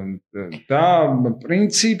 და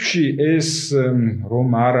პრინციპში ეს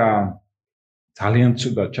რომ არა ძალიან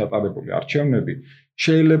ცუდად ჩატარებული არჩევნები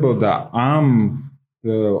შეიძლება ამ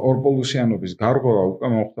ორპოლუსიანობის გარღვევა უკვე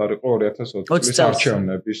მოხდარიყო 2020 წლის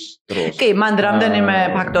არჩევნების დროს. კი, მან რამდენიმე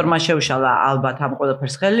ფაქტორმა შეუშალა ალბათ ამ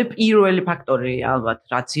ყველაფერს ხელი. პირველი ფაქტორი ალბათ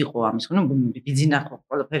რაც იყო ამის, ბიზნესა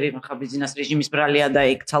ყველაფერი ხა ბიზნეს რეჟიმის ბრალია და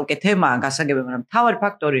იქ ცალკე თემაა გასაგები, მაგრამ მთავარი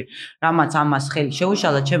ფაქტორი, რამაც ამას ხელი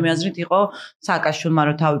შეუშალა, ჩემი აზრით იყო სააკაშვილმა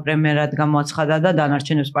რო თავი პრემიერად გამოაცხადა და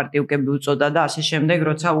დანარჩენებს პარტიუკები უწოდა და ასე შემდეგ,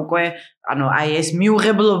 როცა უკვე ანუ აი ეს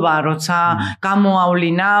მიუღებლობა როცა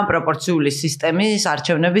გამოავლინა პროპორციული სისტემის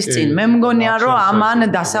არჩევნების წინ. მე მგონია რომ ამან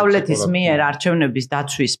დასავლეთის მიერ არჩევნების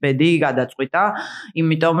დაცვის ბედი გადაწყვიტა,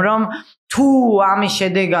 იმიტომ რომ თუ ამის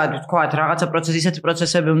შედეგად ვთქვათ რაღაცა ისეთი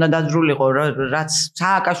პროცესები უნდა დაძრულიყო, რაც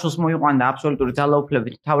სააკაშვილს მოიყვანდა აბსოლუტური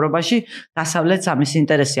ძალაუფლებით მთავრობაში, დასავლეთს ამის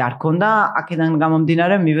ინტერესი არ ქონდა, აქედან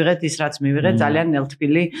გამომდინარე მივიღეთ ის რაც მივიღეთ, ძალიან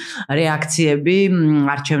ნელთბილი რეაქციები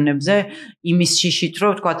არჩევნებზე, იმის შიშით რომ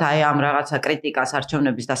ვთქვათ აი ამ რაღაცა კრიტიკას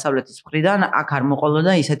არჩევნების დასავლეთის მხრიდან აქ არ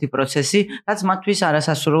მოყოლოდა ისეთი პროცესი, რაც მათთვის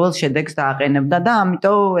არასასურველ შედეგს დააყენებდა და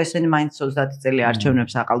ამიტომ ესენი მაინც 30 წელი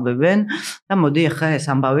არჩევნებს აყალბებენ და მოდი ახლა ეს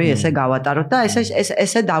ამბავი ესე გავატაროთ და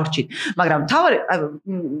ესე დავრჩით. მაგრამ თავი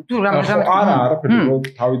თუ არა,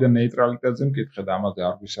 თავიდან ნეიტრალიტეტზე მკითხე და ამაზე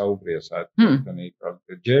არ ვისაუბრია საერთოდ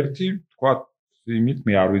ნეიტრალიტეტი. ჯერთი თქვა იმით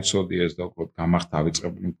მე არ ვიცოდი ეს და უბრალოდ გამახდა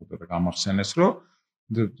ავიწყებული ინფო და გამახსენეს რომ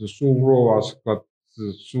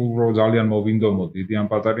სულ რო ძალიან მოვინდომო დიდი ან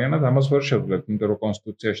პატარიანად ამას ვერ შევძლებთ, იმიტომ რომ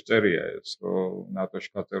კონსტიტუციაში წერია ეს, რომ ნატოში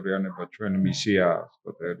გაწევრიანება ჩვენი მისია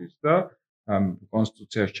სპოტერის და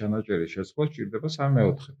კონსტიტუციაში ჩანაჭერის შესაძლებლად ჭირდება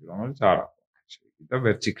 3/4, რომელიც არ აქვს და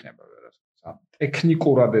ვერც იქნება ვერასოდეს.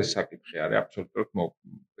 ტექნიკურად ეს საკითხი არის აბსოლუტურად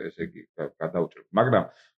ესე იგი გადაუჭრელი, მაგრამ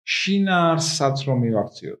შინაარსსაც რომ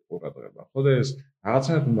მივაქციოთ ყურადღება, ხო და ეს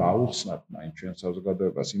რაღაცნაირად უნდა აუხსნათ მაინც ჩვენ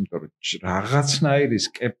საზოგადოებას, იმიტომ რომ რაღაცნაირი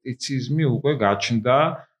სკეპტიციზმი უკვე გაჩნდა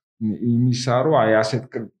იმისა, რომ აი ასეთ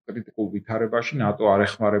კრიტიკულ ვითარებაში ნატო არ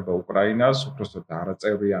ეხმარება უკრაინას, უბრალოდ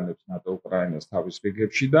არაწევრიანებს ნატო უკრაინას თავის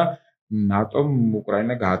რიგებში და ნატომ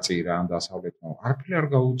უკრაინა გაწირა ამ დასავლეთმა. არაფერი არ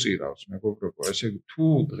გაუწირავს, მეგობრებო, ესე იგი თუ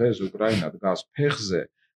დღეს უკრაინა დგას ფეხზე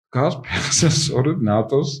სწორედ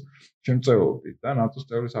ნატოს შემწეობით და ნატოს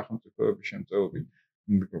წევრი სახელმწიფოების შემწეობით.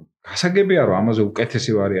 გასაგებია რომ ამაზე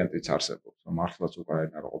უკეთესი ვარიანტიც არსებობს, რომ მართლაც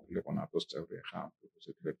უკრაინა რო ყოფილიყო ნატოს წევრი, ხა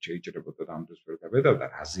ესეთ ვერ შეიძლება და ამ დროს ვერ გავედავდა,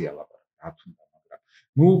 რაზეა ლაპარაკი, რა თუნდა, მაგრამ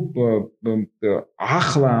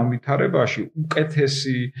ახლა ამ ვითარებაში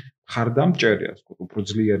უკეთესი მხარდამჭერი, ასე ვთქვათ, უფრო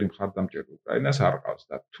ძლიერი მხარდამჭერი უკრაინას არ ყავს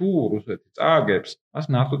და თუ რუსეთი წააგებს, მას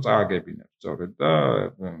ნატო წააგებინებს სწორედ და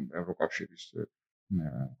ევროკავშირის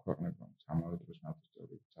ქვეყნებმა ამავე დროს ნატოს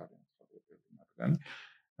წევრები ძალიან ხალხები მაგრამ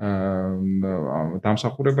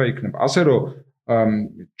დამსახურება იქნება. ასე რომ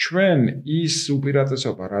ჩვენ ის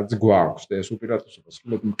უპირატესობა რაც გვაქვს და ეს უპირატესობა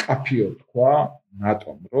სულ მკაფიო თქვა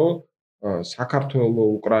ნატომ, რომ საქართველო,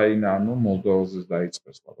 უკრაინა, მოლდოვაზეც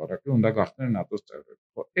დაიწყეს ლაპარაკი, უნდა გახდნენ ნატოს წევრები.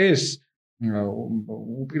 ეს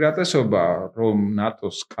უპირატესობა, რომ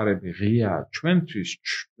ნატოს კარები ღია ჩვენთვის,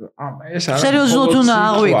 ეს არის სერიოზულად უნდა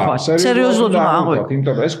აღვიქვათ, სერიოზულად უნდა აღვიქვათ,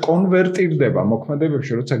 იმიტომ რომ ეს კონვერტირდება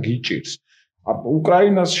მოქმედებებში, როცა გიჭირს.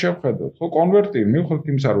 უკრაინას შევხედოთ, ხო კონვერტი მივხვდით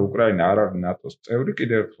იმისა, რომ უკრაინა არ არის ნატოს წევრი,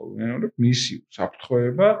 კიდევ ერთხელ ვინაიდან მისი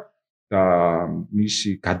საფრთხეება და მისი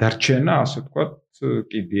გადარჩენა, ასე ვთქვათ,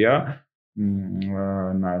 კიდია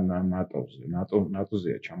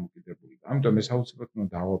ნატოზეა ჩამოკიდებული. ამიტომ ეს აუცილებლად უნდა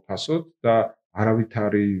დავაფასოთ და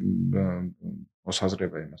არავითარი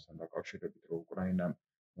მოსაზრება იმასთან დაკავშირებით, რომ უკრაინა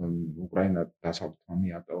უკრაინა დასავლეთმა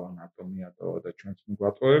მიატოვა, ნატო მიატოვა და ჩვენც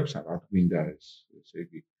მიგვატოვებს, რა გვინდა ესე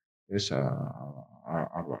იგი ეს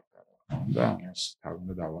არ ვარ და ამას თავი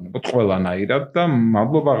უნდა დავანებოთ ყველანაირად და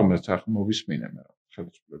მადლობა ღმერთს ახლა მოვისმინე მე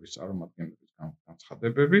ხელისუფლების წარმომადგენლების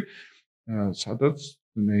განცხადებები, სადაც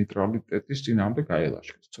ნეიტრალიტეტის წინააღმდეგ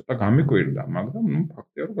გაელაშქრეს. ცოტა გამიკვირდა, მაგრამ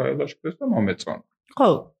ფაქტია რომ გაელაშქრეს და მომეწონა. ხო,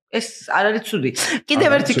 ეს არ არის ცუდი.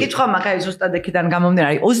 კიდევ ერთი კითხვა მაქვს ზუსტად აქედან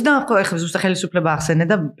გამომდინარე. 25 ახლა ზუსტად ხელისუფლება ახსენე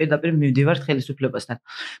და პირდაპირ მივდივართ ხელისუფლებასთან.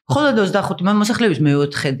 მხოლოდ 25 მოსახლეობის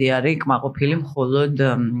მეოთხედი არის კმაყოფილი მხოლოდ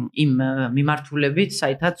იმ მიმართულებით,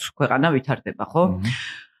 საითაც ქვეყანა ვითარდება, ხო?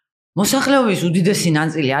 მოსახლეობის უდიდესი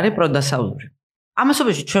ნაწილი არის პროდასავლური.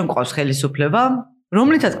 ამასობაში ჩვენ გვყავს ხელისუფლება,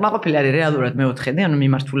 რომლითაც კმაყოფილი არის რეალურად მეოთხედი, ანუ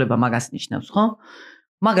მიმართულება მაგას ნიშნავს, ხო?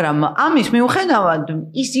 მაგრამ ამის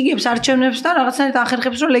მიუხედავად ის იგებს არჩევნებს და რაღაცნაირად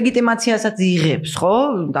ახერხებს რომ ლეგიტიმაციასაც იღებს, ხო?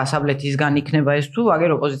 დასავლეთისგან იქნება ეს თუ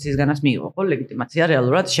აგერ ოპოზიციისგანაც მიიღო, ხო? ლეგიტიმაცია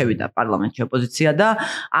რეალურად შევიდა პარლამენტში ოპოზიცია და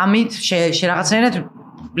ამით რაღაცნაირად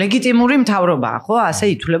ლეგიტიმური მთავრობაა, ხო? ასე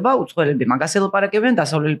ითვლება, უცხოელები მაგას ელაპარაკებიან,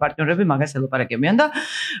 დასავლელი პარტნიორები მაგას ელაპარაკებიან და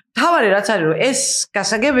თავარი რაც არის რომ ეს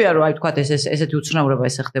გასაგებია რომ აი თქვათ ესეთი უცნაურობა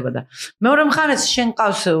ესე ხდება და მეორე მხარეს შენ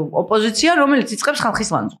ყავს ოპოზიცია, რომელიც იწყებს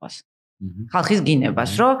ხალხის ლანძღვას. ხალხის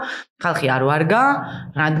გინებას, რომ ხალხი არ ვარგა,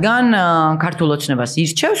 რადგან ქართულ ოცნებას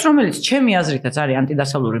ირჩევს, რომელიც ჩემი აზრითაც არის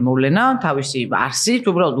ანტიდასავლური მოვლენა, თავისი არსით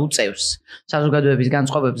უბრალოდ უწევს საზოგადოების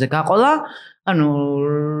განწყობებზე გაყოლა. ანუ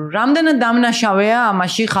რამდენად დამნაშავეა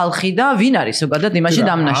ამაში ხალხი და ვინ არის ზოგადად იმაში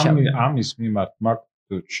დამნაშავე? ამის მიმართ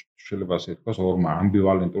მაქვს შეიძლება ასე თქვას ორმა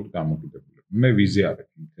ამბივალენტური დამოკიდებულება. მე ვიზიარებ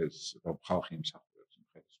ეს რომ ხალხი იმსახურებს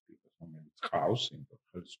ხელისუფლებას, რომელიც ყავს, იმიტომ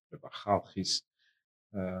ხელისუფლება ხალხის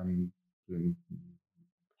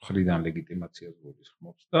ხრიდან ლეგიტიმაციას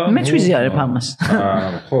გულისხმობს და მეც ვიზიარებ ამას.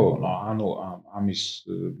 ხო, ანუ ამის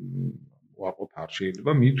უარყოფა არ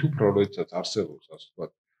შეიძლება, მით უფრო როდესაც არსებობს ასე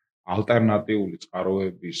ვთქვათ ალტერნატიული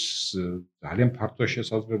წყაროების ძალიან ფართო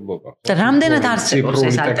შესაძლებლობა, ხო? და რამდენად არსებობს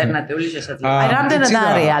ეს ალტერნატიული შესაძლებლობა? აი, რამდენად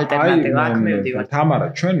არის ალტერნატივა? აქ მივდივართ. თამარა,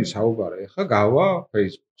 ჩვენი საუბარი ახლა გავა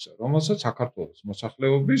Facebook-ზე, რომელსაც საქართველოს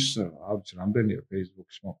მოსახლეობის, არ ვიცი, რამდენია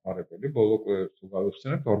Facebook-ის მოხმარებელი, ბოლო კვირაში თუ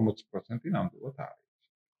გავიხსენებთ 40% ნამდვილად არის.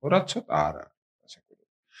 ხო, რა ცოტა არ არის.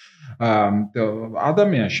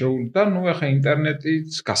 ადამიანს შეუძლია, ნუ ახლა ინტერნეტიც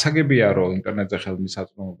გასაგებია რომ ინტერნეტზე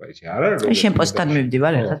ხელმისაწვდომობა ისე არ არის, რომ შენ პოსტთან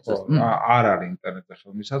მივდივარ ახლა. არ არის ინტერნეტზე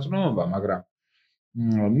ხელმისაწვდომობა, მაგრამ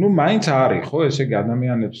ნუ მაინც არის, ხო, ესე იგი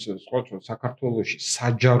ადამიანებს სხვა საქართველოში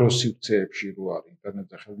საჯარო სივრცეებში რო არის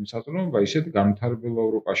ინტერნეტზე ხელმისაწვდომობა, ისეთი განვითარებულ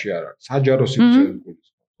ევროპაში არ არის. საჯარო სივრცეები გულისხმობს.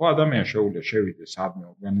 ხო, ადამიანს შეუძლია შევიდეს სადმე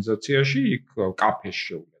ორგანიზაციაში, იქ კაფეში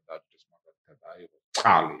შეუძლია დაჭდეს მაგალითად აიღოს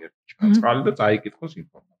წყალი, წყალი და წაიკითხოს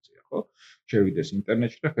ინფორმაცია, ხო? შევიდეს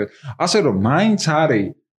ინტერნეტში და ასე რომ მაინც არის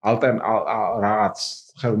რაღაც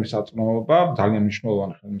ხელმისაწვდომობა, ძალიან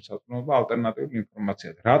მნიშვნელოვანი ხელმისაწვდომობა ალტერნატიული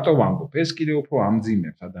ინფორმაციად. რატო ვამბობ? ეს კიდევ უფრო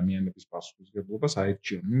ამძიმებს ადამიანების პასუხისმგებლობას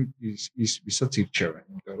აირჩიონ ის ვისაც ირჩევენ.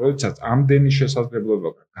 იმიტომ რომ როდესაც ამდენი შესაძლებლობა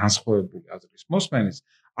განსხვავებული აზრის მოსმენის,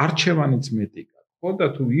 არჩევანიც მეტი გაქვს, ხო? და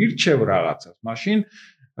თუ ირჩევ რაღაცას, მაშინ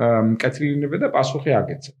კეთილინებე და პასუხი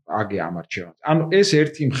აგე ამ არჩევანს. ანუ ეს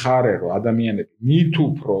ერთი მხარე რომ ადამიანები მით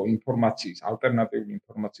უფრო ინფორმაციის, ალტერნატიული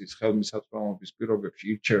ინფორმაციის ხელმისაწვდომობის პირობებში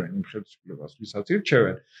ირჩევენ იმ ხელისუფლებას, ვისაც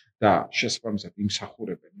ირჩევენ და შესაბამისად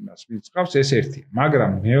იმსახურებენ იმას, ვინც ყავს, ეს ერთია.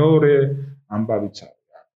 მაგრამ მეორე ამბავიც არის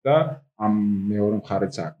და ამ მეორე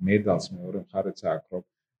მხარეც აქვს, მედალს მეორე მხარეც აქვს, რომ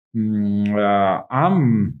ამ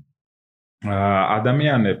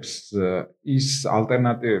ადამიანებს ის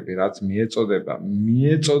ალტერნატივები რაც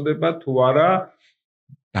მიეწოდება თუ არა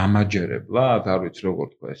დამაჯერებლად, არ ვიცი როგორ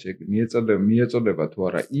თქვა, ესე იგი მიეწოდება თუ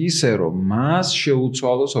არა ისე რომ მას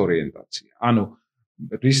შეუცვალოს ორიენტაცია. ანუ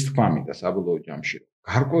რის თქმა მინდა საბოლოო ჯამში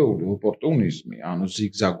გარკვეული ოპორტუნიზმი, ანუ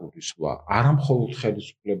ზიგზაგური სვლა, არა მხოლოდ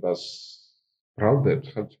ხელისუფლებას ბრალდებს,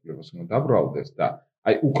 ხელისუფლებას უნდა დაბრალდეს და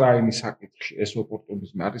აი უკრაინის საკითხში ეს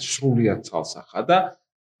ოპორტუნიზმი არის სრულიად ცალსახა და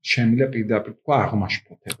შემიძლია პირდაპირ თქვა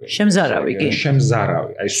აღმაშფოთებელი. შემზარავი კი.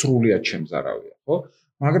 შემზარავი, აი სრულიად შემზარავია, ხო?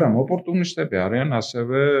 მაგრამ ოპორტუნისტები არიან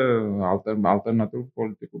ასევე ალტერნატიული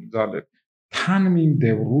პოლიტიკური ძალები.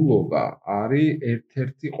 თანმიმდევრულობა არის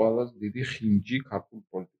ერთ-ერთი ყველაზე დიდი ხინჯი ქართულ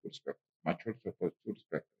პოლიტიკურ სპექტრში, მათ შორის ოპოზიციური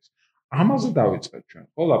სპექტრის. ამაზე დავიწყეთ ჩვენ,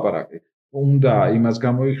 ხო, ლაპარაკი. უნდა იმას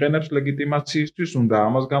გამოიყენებს ლეგიტიმაციისთვის, უნდა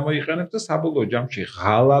ამას გამოიყენებს და საბოლოო ჯამში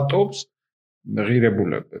ღალატობს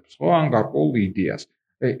ღირებულებებს, ხო, ან გარკვეულ იდეას.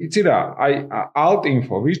 იცი რა, აი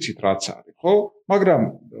ალტ-ინფო ვიცით რაც არის, ხო? მაგრამ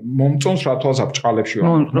მომწონს რა თვალსა ბჭყალებში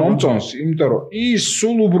ვარ. მომწონს, იმიტომ რომ ის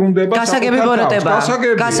სულ უბრუნდება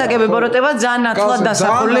გასაგები ბოროტება ძალიან ნათლად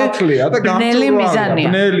დასახული ბნელი მიზანია.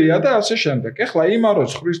 ბნელია და ასე შემდეგ. ეხლა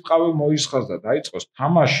იმაროს ხრის ტყავი მოისხას და დაიწყოს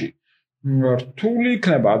თამაში რთული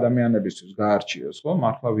იქნება ადამიანებისთვის გაარჩიოს, ხო?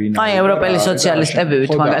 მართლა ვინ არის? აი, ევროპელი სოციალისტები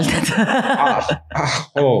ვით მაგალითად.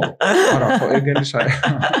 ხო, არა, ხო, ეგენი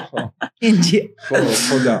ხო. ინჯი.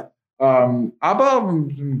 ხო და აბა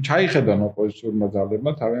ჩაიხედან ოპოზიციურმა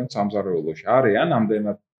ძალებმა თავიანთ სამზარეულოში. არიან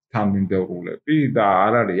ამდენად თანმიმდევრულები და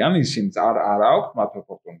არ არიან ისინი არ აქვს მათ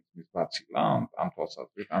ოპორტუნიზმის ბაცილა ამ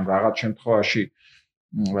თვალსაზრისით. ან რაღაც შემთხვევაში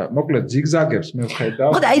მოკლედ ზიგზაგებს მე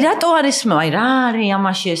ვხედავ. ხო და აი რატო არის აი რა არის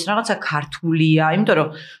ამაში ეს რაღაცა ქართულია, იმიტომ რომ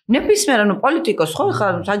ნებისმიერ ანუ პოლიტიკოს ხო ხა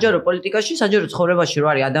საჯარო პოლიტიკაში, საჯარო ცხოვრებაში რო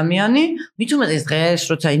არის ადამიანი, მით უმეტეს დღეს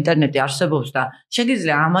როცა ინტერნეტი არსებობს და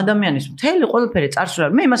შეგიძლია ამ ადამიანის მთელი ყველაფერი წარსული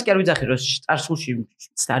არ მე იმას კი არ ვიძახი რომ წარსულში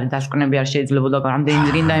მცდარი დასკვნები არ შეიძლებოდა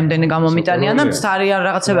რამდენი წინდა იმდენი გამომიტანია და მცდარი არ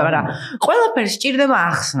რაღაცები არა. ყველაფერი სჭირდება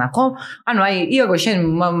ახსნა, ხო? ანუ აი იაგო შენ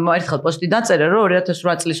ერთხელ პოსტი დაწერე რომ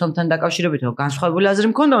 2008 წლის ომთან დაკავშირებით განსხვავებული აზრი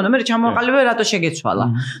მქონდა და მე ჩამოყალიბე რატო შეგეცვალა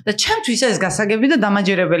და ჩემთვის ეს გასაგები და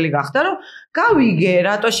დამაჯერებელი გახდა რომ გავიგე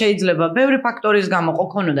რატო შეიძლება ბევრი ფაქტორის გამო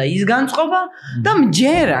ყოქონოდა ის განწყობა და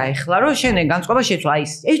მჯერა ეხლა რომ შენ განწყობა შეცვალა აი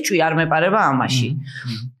ეს ჭვი არ მეპარება ამაში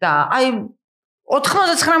და აი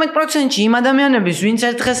 99%-ში იმ ადამიანების ვინც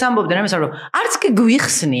ერთ დღეს ამბობდნენ ამას რომ არც კი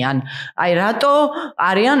გვიხსნიან აი რატო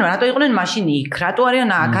არიან რატო იყვნენ მაშინ იქ რატო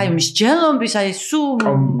არიან აქ აი მსჯელობის აი სუ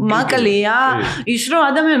მაკლია ის რომ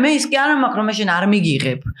ადამიანი მე ის კი არ მაქვს რომ მე შენ არ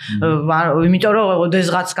მიგიღებ იმიტომ რომ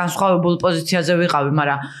ოდესღაც განსხვავებულ პოზიციაზე ვიყავი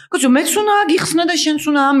მაგრამ კაცო მეც უნდა აგიხსნა და შენც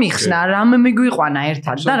უნდა ამიხსნა რამე მიგვიყვანა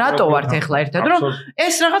ერთად და რატო ვართ ეხლა ერთად რომ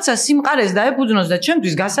ეს რაღაცა სიმყარეს დაეფუძნოს და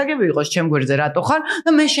ჩემთვის გასაგები იყოს ჩემ გვერდზე რატო ხარ და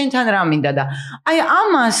მე შენთან რა მინდა და აი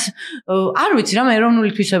ამას არ ვიცი რა ეროვნული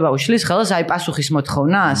თვისება უშლის ხელს აი პასუხის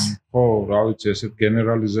მოთხოვნას ხო რა ვიცი ესეთ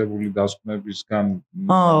გენერალიზებული დასკვნებისგან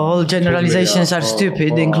all generalizations are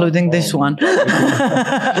stupid including this one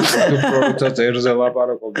პროცესს ერზე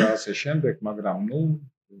ლაპარაკობ და ასე შემდეგ მაგრამ ნუ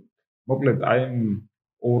მოკლედ აი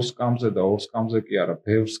ორ სკამზე და ორ სკამზე კი არა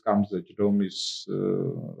ბევრ სკამზე ჯდომის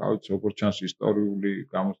რა ვიცი როგორც ჩანს ისტორიული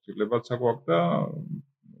გამოცდილებაც აქვს და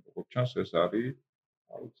როგორც ჩანს ეს არის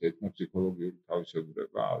ეთნოფსიქოლოგიური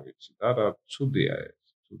თავისებურება არ ვიცი და რა ცუდია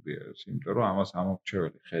ეს იმიტომ რომ ამას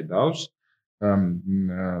ამორჩეველი ხედავს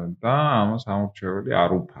და ამას ამორჩეველი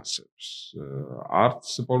არ უფასებს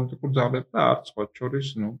არც პოლიტიკურ ძალებს და არც სხვა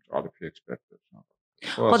შორის ნუ წვალებში ექსპერტებს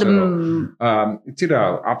იცი რა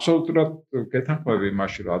აბსოლუტურად გეთანხმები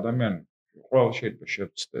იმაში რომ ადამიანი ყველა შეიძლება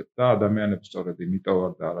შევცდეთ და ადამიანებს სწორედ იმიტომ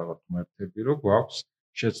არ და არა ვარ ღმერთები რომ გვაქვს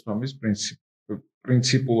შეცდომის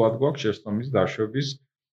პრინციპულად გვაქვს შეცდომის დაშვების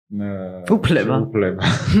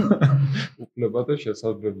უფლება და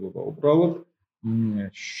შესაძლებლობა უბრალოდ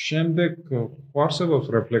შემდეგ ხوارსებობს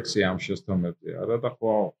რეფლექსია ამ შეცდომებზე არა და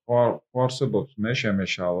ხوارსებობს მე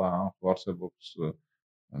შემეშალა ხوارსებობს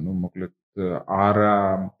ну მოკლედ არა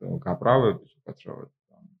გაправების უკაცრავად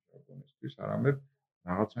ჯარგონისთვის არამედ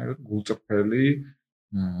რაღაცნაირად გულწრფელი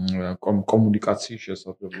კომუნიკაციის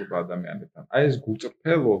შესაძლებლობა ადამიანებთან აი ეს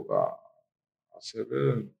გულწრფელობა ასევე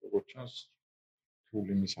როგორც ჩანს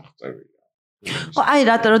თული მისაღწევია. აი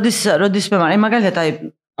რა როდის მე მაგრამ მაგალითად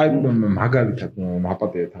აი მაგალითად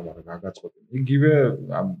მაპატია თამარა გაგაწყობი. იგივე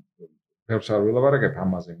ფერს არ ვილაპარაკებ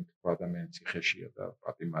ამაზე მithko ადამიანის ციხეშია და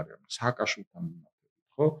პატიმარია სააკაშვილთან მიმართებით,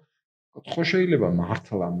 ხო? ხო შეიძლება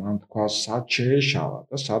მართლა მან თქვა სად შეეშალა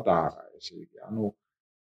და სად არა ესე იგი. ანუ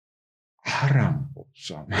არ ამბობს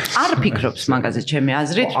ამას. არ ფიქრობს მაგაზე ჩემი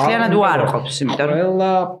აზრით, მთლიანად უარყოფს, იმიტომ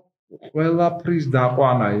რომ ყველაფრის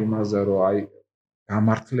დაყვანა იმაზე რომ აი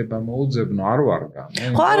გამართლება მოუძებნო არ ვარ გან.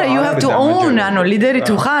 ხო არა you have to own ანუ ლიდერი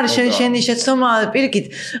თუ ხარ შენი შეცდომა პირიქით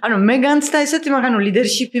ანუ მე განცდა ესეთი მაგრამ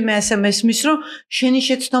ლიდერშიპი მე ასე მესმის რომ შენი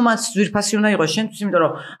შეცდომაც ძვირფასი უნდა იყოს შენთვის იმიტომ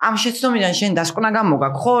რომ ამ შეცდომიდან შენ დასკვნა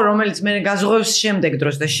გამოგაქვს ხო რომელიც მე გაზღვევს შემდეგ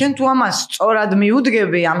დროს და შენ თუ ამას სწორად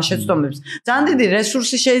მიუდგები ამ შეცდომებს ძალიან დიდი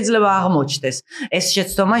რესურსი შეიძლება აღმოჩნდეს ეს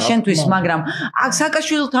შეცდომა შენთვის მაგრამ აქ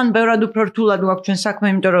სააკაშვილთან ბევრად უფრო რთულად გვაქვს ჩვენ საქმე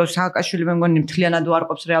იმიტომ რომ სააკაშვილი მე მგონი მთლიანად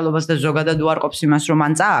უარყოფს რეალობას და ზოგადად უარყოფს იმას რომ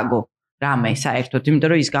მან წააგო რამე საერთოდ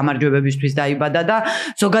იმიტომ რომ ის გამარჯვებებისთვის დაიბადა და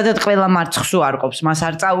ზოგადად ყველა მარცხს უარყოფს მას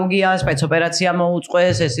არ წაუგია სპეცოპერაცია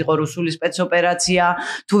მოუწყვეს ეს იყო რუსული სპეცოპერაცია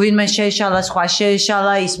თუ ვინმე შეეშალა სხვა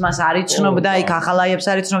შეეშალა ის მას არ იცნობდა იქ ახალაიებს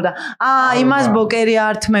არ იცნობდა იმას ბოკერი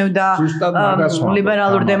არ თმევდა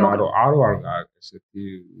ლიბერალურ დემოკრატ არ ვარ ესეთი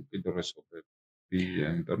უკიდურესობები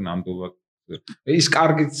ინტერნამდულად ის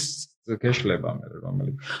კარგიც გეშლება მე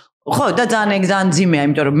რომელიც ხო და ძალიან ძიმეა,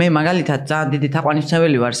 იმიტომ რომ მე მაგალითად ძალიან დიდი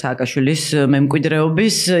თაყვანისმცემელი ვარ სააკაშვილის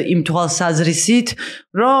მემკვიდრეობის იმ თვალსაზრისით,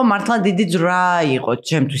 რომ მართლა დიდი ძვრა იყო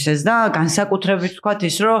ჩემთვის ეს და განსაკუთრებით ვთქვათ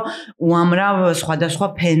ის, რომ უამრავ სხვადასხვა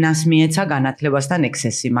ფენას მიეცა განათლებასთან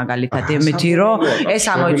ექსესი, მაგალითად იმითი, რომ ეს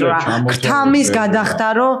ამოიწურა ქრთამის გადახდა,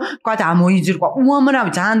 რომ ვთქვათ ამოიძირკვა უამრავ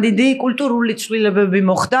ძალიან დიდი კულტურული ცვლილებები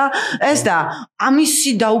მოხდა, ეს და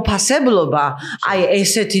ამისი დაუფასებლობა, აი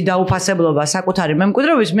ესეთი დაუფასებლობა საკუთარი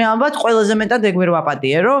მემკვიდრეობის მე ალბათ ყველაზე მეტად ეგ ვერ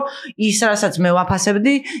ვაპატიე, რომ ის რასაც მე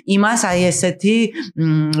ვაფასებდი, იმას აი ესეთი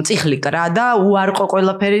წიხლი კრა და უარყო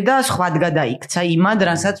ყველაფერი და სხვად გადაიქცა იმად,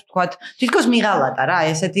 რასაც ვთქვათ, თითქოს მიღალატა რა,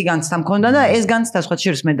 ესეთი განცდა მქონდა და ეს განცდა სხვა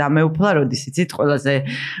შორის მე დამეუფლა, როდის იცით, ყველაზე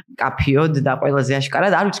კაფიოდ და ყველაზე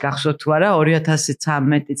აშკარად, არ ვიცი გახსოვთ თუ არა,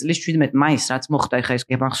 2013 წლის 17 მაისს რაც მოხდა, ეხა ეს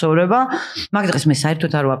გემახსოვრება, მაგ დღეს მე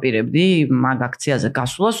საერთოდ არ ვაპირებდი მაგ აქციაზე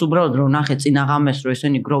გასვლას, უბრალოდ რომ ნახე წინა ღამეს რომ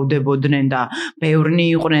ესენი გროვდებოდნენ და ბევრნი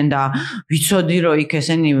იყვნენ და ვიცოდი რომ იქ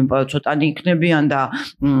ესენი ცოტანი იქნებიან და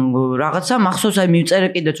რაღაცა მახსოვს აი მივწერე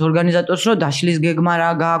კიდეც ორგანიზატორს რომ დაშლის გეგმა რა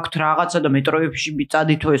გააქვთ რაღაცა და მეტროებში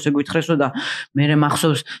ბიწადითო ესე გვითხრესო და მე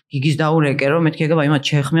მახსოვს გიგის დაურეკე რომ მეთქი ეგება იმათ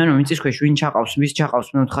შეეხმიან რომ მიწის ქვეშ ვინ ჩაყავს ვის ჩაყავს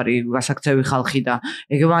მე ვთხარი გასაქცევი ხალხი და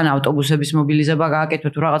ეგებან ავტობუსების მობილიზება გააკეთო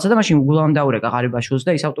თუ რაღაცა და მაშინ უგულავ დაურეკა ღარიბაშვილს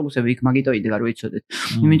და ის ავტობუსები იქ მაგიტო იდგა რო იცოდეთ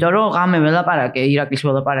იმიტომ რომ ღამე ველაპარაკე ირაკლის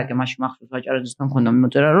ველაპარაკე მაშინ მახსოვს ვაჭარაძესთან მქონდა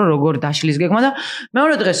მიმოწერა რომ როგორ დაშლის გეგმა და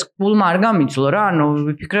მეორე დღეს გულმა არ გამიცლო რა ანუ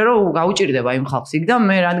ვიფიქრე რომ გაუჭირდება იმ ხალხს იქ და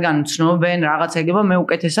მე რადგან ცნობენ რაღაცა ეგება მე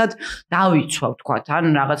უკეთესად დავიცვა ვთქვათ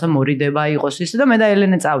ან რაღაცა მორიდება იყოს ის და მე და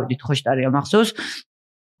ელენე წავიდით ხოშტარია მახსოვს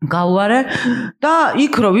გავარე და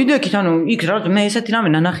იქ რო ვიდექით ანუ იქ რა მე ესეთი რამე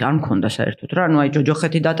ნანახი არ მქონდა საერთოდ რა ანუ აი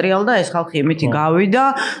ჯოჯოხეთი დატრიალდა ეს ხალხი იმითი გავიდა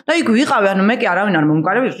და იქ ვიყავი ანუ მე კი არავინ არ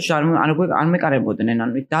მომკარებია არ მეკარებოდნენ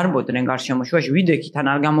ანუ დარბოდნენ გარშემო შუაში ვიდექით ან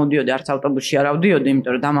არ გამოდიოდი არც ავტობუსში არ ავდიოდი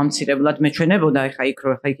იმიტომ რომ დამამცირებლად მეჩვენებოდა ეხა იქ რო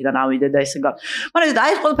ეხა იქიდან ავიდე და ესე მაგრამ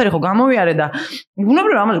აი ეს ყველაფერი ხო გამოვიარე და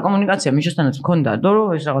ბუნებრივია ამაზე კომუნიკაცია მიშოსთანაც მქონდა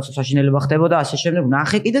რომ ეს რაღაცა საშინელება ხდებოდა ასე შემდეგ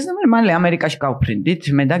ნახე კიდეც და მე მალე ამერიკაში გავფრინდით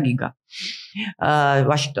მე და გიგა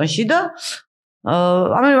ვაშინგტონში და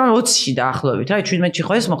ამერიკაში 20-ში დაახლოებით რა 17-ში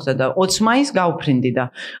ხო ეს მოხდა და 20 მაისს გავფრინდი და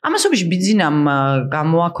ამასობაში ბიძინამ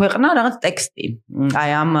გამოაქვეყნა რაღაც ტექსტი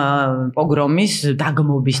აი ამ პოგრომის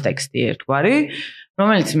დაგმობის ტექსტი ერთგვარი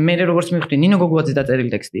რომელიც მე როგორც მივხვდი ნინო გოგუაძის დაწერილი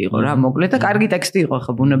ტექსტი იყო რა მოკლედ და კარგი ტექსტი იყო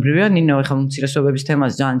ხა ბუნებრივია ნინო ხა უმცირესობების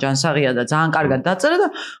თემას ძალიან ჯანსაღია და ძალიან კარგად დაწერა და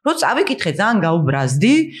რო წავიკითხე ძალიან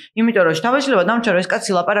გაუბრაზდი იმიტომ რომ შთაბეჭდილება დამჭა რომ ეს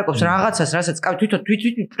კაცი ლაპარაკობს რაღაცას რასაც თვითონ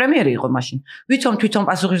პრემიერი იყო მაშინ თვითონ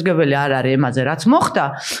პასუხისმგებელი არ არის ემაზე რაც მოხდა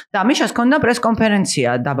და მიშას ქონდა პრესკონფერენცია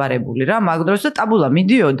დაბარებული რა მაგ დროს და ტაბულა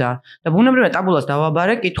მიდიოდა და ბუნებრივია ტაბულას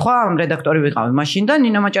დავაბარე კითხვა რედაქტორი ვიყავი მაშინ და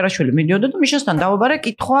ნინა მაჭარაშვილი მიდიოდა და მიშასთან დავაბარე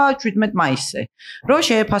კითხვა 17 მაისზე რო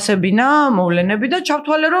შეეფასებინა მოვლენები და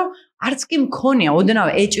ჩავთვალე რომ არც კი მქონია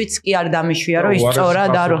ოდნავ ეჭვიც კი არ დამიშვია რომ ის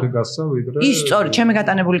სწორად არო ის სწორ ჩემი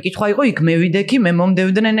გატანებული კითხვა იყო იქ მე ვიდექი მე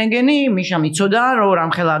მომდევდნენ ეგენი მიშა მიცოდა რომ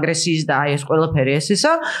რამხელა აგრესიის და აი ეს ყველაფერი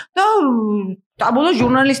ესისა და ტაბულა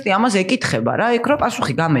ჟურნალისტი ამას ეკითხება რა იქ რო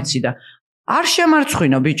პასუხი გამეცი და არ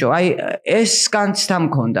შემარცხვინო ბიჭო აი ეს განცდა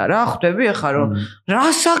მქონდა რა ხვდები ახლა რომ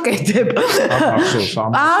რასაკეთებ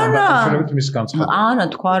ანა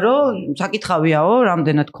თქვა რომ საკითხავიაო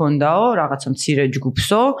რამდენად ქონდაო რაღაცა მცირე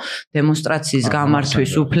ჯგუფსო დემონსტრაციის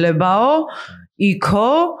გამართვის უფლებაო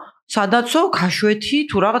იქო სადაცო ქაშვეთი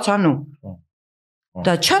თუ რაღაც ანუ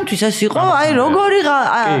და ჩემთვის ეს იყო აი როგორი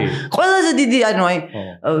ყველაზე დიდი ანუ აი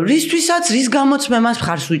რისთვისაც რის გამოც მე მას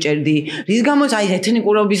მხარს ვუჭერდი რის გამოც აი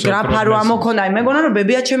ეთნიკურობის გრაფა რო ამოქონდა აი მეგონა რომ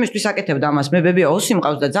ბებია ჩემისთვის აკეთებდა ამას მე ბებია ოსი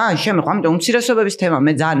მყავს და ძალიან შემეხო ამიტომ უმცირესობების თემა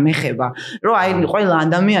მე ძალიან მეხება რომ აი ყველა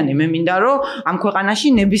ადამიანი მე მინდა რომ ამ ქვეყანაში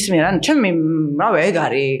ნებისმიერ ანუ ჩემი რავი ეგ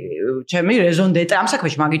არის ჩემი რეზონ დეტა ამ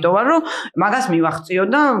საქმეში მაგიტო ვარ რომ მაგას მივახციო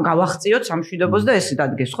და გავახციოთ სამშვიდობოს და ესე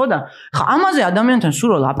დადგეს ხო და ხა ამაზე ადამიანთან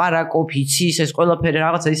სულ ლაპარაკობ იცის ეს ყველა ფერი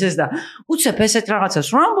რაღაცა ისეს და უცებ ესეთ რაღაცას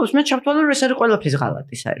რომ ამბობს მე ჩავთვალე რომ ეს არის ყველაფრის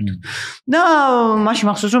ღალატი საერთოდ და მაშინ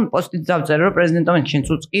მახსოვს რომ პოსტით დავწერე რომ პრეზიდენტო მე შენ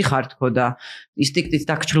წუწკი ხარ თქო და ინსტინქტით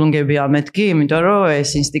დაგჩლუნგებია მეთქი იმიტომ რომ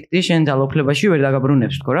ეს ინსტინქტი შენ ძალაუფლებაში ვერ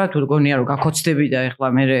დაგაბრუნებს თქო რა თუ გონია რომ გაქოცდები და ეხლა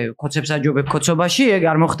მე ქოცებს აჯობებ ქოცობაში ეგ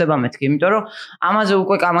არ მოხდება მეთქი იმიტომ რომ ამაზე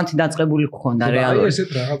უკვე კამათი დაწყებული გქონდა რეალურად აი ესეთ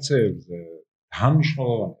რაღაცებზე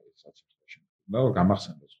დანიშნულოვანია საცხოვრებელში და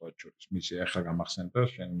გამახსენდა სხვა შორის მისი ახლა გამახსენდა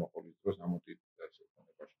შენ მოყოლის დროს ამოდი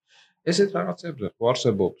ესეთ რაღაცებზე ხო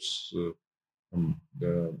არსებობს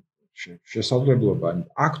შესაძლებლობა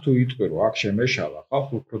აქ თუ იტყვი რომ აქ შემეშალა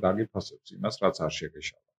ხალხი უფრო დაგიფასებს იმას რაც არ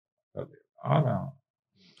შეგეშალა არა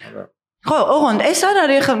ხო ოღონდ ეს არ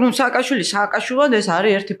არის ახლა სააკაშვილად ეს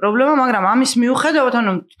არის ერთი პრობლემა მაგრამ ამის მიუხედავად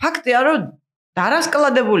ანუ ფაქტია რომ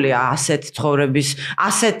დარასკლადებულია ასეთ ცხოვრების,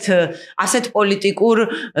 ასეთ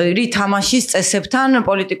პოლიტიკური თამაშის წესებთან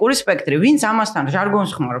პოლიტიკური სპექტრი. ვინც ამასთან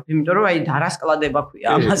ჟარგონს ხმარობ, იმიტომ რომ აი დარასკლადება ქვია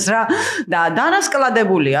ამას რა. და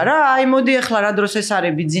დარასკლადებულია რა. აი მოდი ახლა რა დროს ეს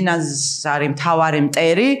არის ბიძინას არის მთავარი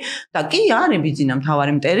მტერი და კი არის ბიძინა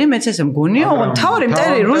მთავარი მტერი, მეც ესე მგონია, ოღონდ მთავარი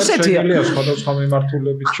მტერი რუსეთია. შეგიძლია სხვადასხვა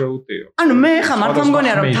მიმართულებით შეუტიო. ანუ მე ხა მართლა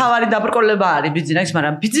მგონია რომ მთავარი დაბრკოლება არის ბიძინა, ის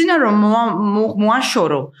მაგრამ ბიძინა რომ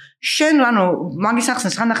მოაშორო შენ ანუ მაგის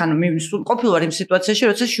ახსნას ხანდახან ყოფილვარ იმ სიტუაციაში,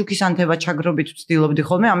 როცა შუქის ანთება ჩაგრობით ვცდილობდი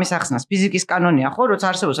ხოლმე ამის ახსნას. ფიზიკის კანონია ხო,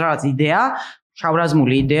 როცა არსებობს რაღაც იდეა,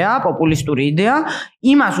 შავრაზმული იდეა, პოპულისტური იდეა,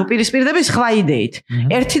 იმას უპირისპირდები სხვა იდეით.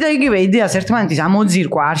 ერთი და იგივე იდეას ერთმანეთის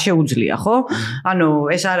ამოძირკვა არ შეუძლია, ხო? ანუ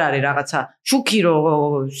ეს არ არის რაღაცა შუქი რო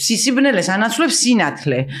სისიბნელეს ანაცვლებს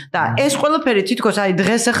სინათლე და ეს ყველაფერი თითქოს აი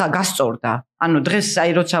დღეს ახლა გასწორდა. ანუ დღეს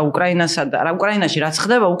აი როცა უკრაინაში რაც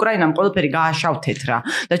ხდება, უკრაინამ ყველაფერი გააშავთეთ რა.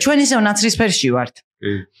 და ჩვენ ისევ ნაცრისფერში ვართ.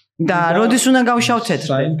 და როდის უნდა გავშავთეთ?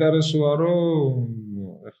 საინტერესოა რომ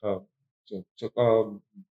ახლა ცოტა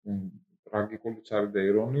ტრაგიკულიც არის და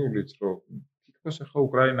ირონიულიც, რომ თითქოს ახლა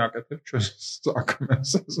უკრაინა აკეთებს ჩვენს საქმეს,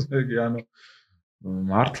 ესე იგი, ანუ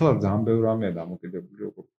მართლა ძალიან ბევრი რამეა დამოკიდებული,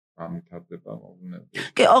 როგორ განვითარდება მოვლენები.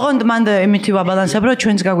 კი, ოღონდ მან იმითი ვაბალანსებ, რომ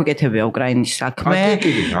ჩვენც გაგვიკეთებია უკრაინის საქმე.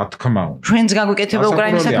 კი, რა თქმა უნდა. ჩვენც გაგვიკეთებია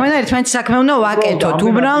უკრაინის საქმე და ერთმანეთის საქმე უნდა ვაკეთოთ.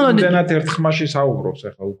 უბრალოდ იმდენად ერთ ხმაში საუბრობს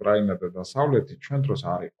ახლა უკრაინა და დასავლეთი, ჩვენ დროს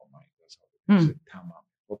არ იყო მაინც დასავლეთი თამამი.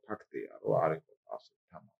 ხო ფაქტია, რომ არ იყო ასე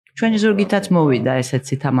თამამი. ჩვენი ზურგითაც მოვიდა ესეც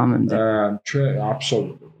თამამემდე. ჩვენ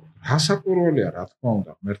აბსოლუტურად გასაკვირველია რა თქმა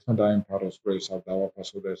უნდა, ღმერთმა დაემფაროს, რომ ეს არ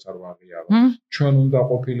დავაფასო და ეს არ ვაღიარო. ჩვენ უნდა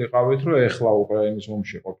ყოფილიყავით, რომ ეხლა უკრაინის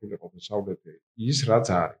ომში ყოფილიყო დასავლეთი. ის რაც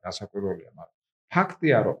არის, გასაკვირველია, მაგრამ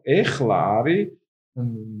ფაქტია, რომ ეხლა არის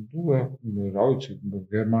რა ვიცი,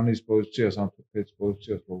 გერმანიის პოზიციას ან თურქეთის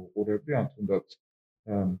პოზიციას რო უყურებდი, ან თუნდაც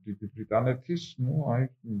დიდი ბრიტანეთის, აი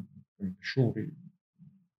შური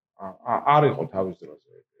არ იყო თავის დროზე.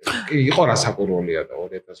 კი, იყო რასაკვირველია და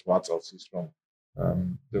 2008 წელს ის რომ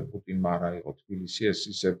პუტინმა არა იყო თბილისი, ეს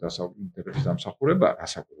ისევ დასავლეთის დამსახურება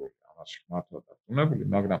რასაკვირველია, ამაში მართლა დარწმუნებული,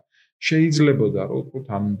 მაგრამ შეიძლებოდა რომ უფრო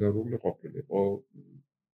თანმიმდევრული ყოფილიყო.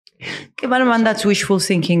 კი, მაგრამ მანდაც wishful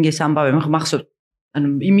thinking-ის ამბავი მახსოვს, ანუ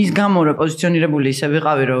იმის გამო რომ პოზიციონირებული ისე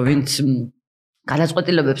ვიყავი, რომ ვინც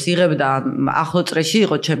გადაწყვეტილებებს იღებდა ახლო წრეში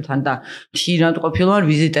იყო ჩემთან და ხშირად ყოფილვარ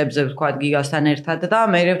ვიზიტებზე ვთქვათ გიგასთან ერთად და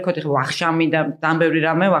მე ვთქვათ ეხლა ვახშამი და ძალიან ბევრი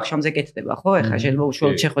რამე ვახშამზე კეთდება ხო ეხლა შეიძლება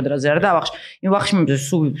უშუალოდ შეხვედრაზე არა და იმ ვახშამებზე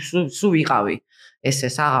სულ ვიყავი ეს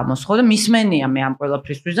საღამოს ხო და მისმენია მე ამ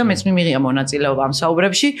ყველაფრისთვის და მეც მიმიღია მონაწილეობა ამ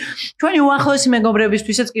საუბრებში ჩვენი უახლოესი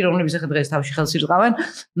მეგობრებისთვისაც კი რომლებიც ახლა დღეს თავში ხელს ირწყავენ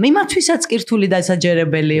მიმათვისაც კი რთული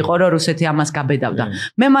დასაჯერებელი იყო რომ რუსეთი ამას გაბედავდა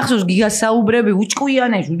მე მახსოვს გიგას საუბრები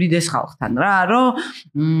უჭკვიანეში უდიდეს ხალხთან რა რომ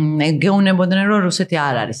გეუნებოდნენ რომ რუსეთი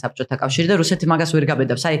არ არის საბჭოთა კავშირი და რუსეთი მაგას ვერ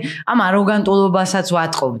გაბედავს აი ამ აროგანტულობასაც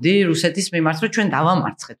ვატყობდი რუსეთის მიმართ რომ ჩვენ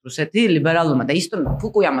დავამარცხეთ რუსეთი ლიბერალურმა და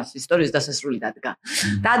ფუკუიამას ისტორიის დასასრული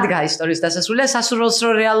დადგა ისტორიის დასასრულია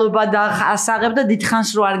სრულ რეალობა და ასაღებდა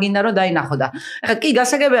დიდხანს რო არ გინდა რომ დაინახო და ეხლა კი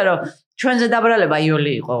გასაგებია რომ ჩვენზე დაბრალება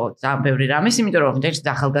იოლი იყო ძალიან ბევრი რამის იმიტომ რომ ერთ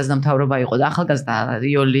ახალგაზრდა მთავრობა იყო და ახალგაზრდა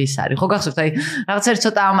იოლი ის არის ხო გახსოვთ აი რაღაცა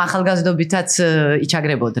ცოტა ამ ახალგაზრდობითაც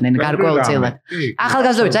იჩაგრებოდნენ გარკვეულწილად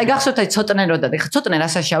ახალგაზრდობით აი გახსოვთ აი ცოტნე რო და ეხლა ცოტნე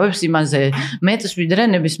რასაშავებს იმაზე მეც ვიდრე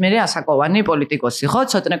ნებისმიერი ასაკოვანი პოლიტიკოსი ხო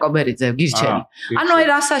ცოტნე კობერიძე გირჩენი ანუ აი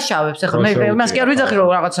რასაშავებს ეხლა მე მას კი არ ვიძახი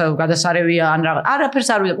რომ რაღაცა გადასარევია ან რაღაც არაფერს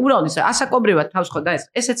არ ვიძახი უბრალოდ ის ასაკობრივად თავს ხო და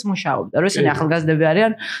ესეც მუშაობდა რომ ესენი ახალგაზრდები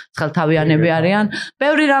არიან ცხელთავიანები არიან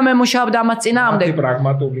ბევრი რამე მუშაობდა ამაც წინააღმდეგ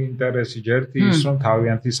პრაგმატული ინტერესი ჯერთი ის რომ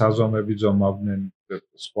თავიანთი საზომები ზომავდნენ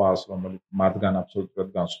სხვას რომელიც მათგან აბსოლუტურად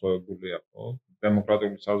განსხვავებულია ხო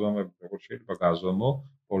დემოკრატიული საზომები როგორ შეიძლება გაზომო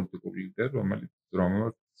პოლიტიკური ლიდერი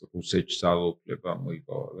რომელიც რუსეთში ძალაუფლება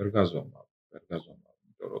მოიპოვა ვერ გაზომავ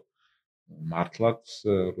იმიტომ რომ მართლაც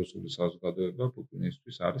რუსული საზოგადოება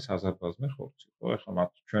პუტინისთვის არის აზერბაიჯანის ხორცი ხო ეხლა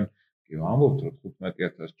მათ ჩვენ კი ვამბობთ რომ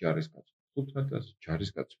 15000 ჯარისკაცი 15000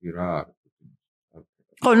 ჯარისკაცი რა არის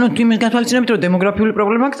ხო, ну, იმის გათვალისწინებით, რომ დემოგრაფიული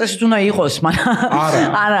პრობლემა წესით უნდა იყოს, მაგრამ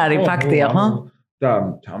არ არის ფაქტია, ხო? და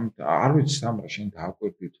არ ვიცი, სამრა შენ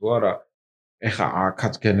დააკვირდი თუ არა, ეხა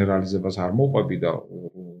აქაც გენერალიზებას არ მოყვები და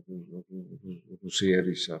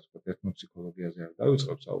რუსიერის, ასე ვთქვათ, ეთნოფსიქოლოგიაზე არ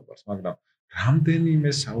დავიწყებ საუბარს, მაგრამ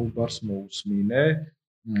რამდენიმე საუბარს მოусმინე,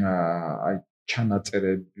 აი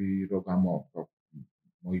ჩანაწერები რო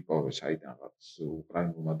მოიპოვეს აიდანღაც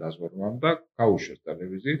უკრაინულმა დაზვერვამ და გაუშვეს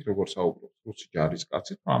ტელევიზიით როგორ საუბრობს რუსი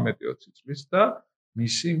ჯარისკაცი 18-20 წლის და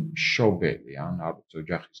მისი მშობელი ან არ ვიცი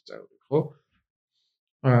ოჯახის წევრი ხო?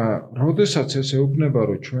 როდესაც ეს ეუბნება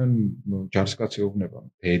რომ ჩვენ ჯარისკაცი ეუბნება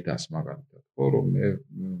დედას მაგალითად ხო რომ მე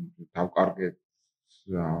დავკარგეთ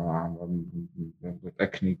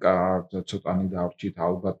ტექნიკა ცოტანი დავრჩით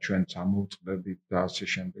ალბათ ჩვენ სამოვწყდებით და ასე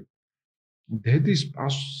შემდეგ. დედის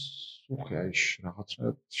პასუხი აი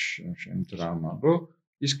რაღაცნაირად შემძრამა, რომ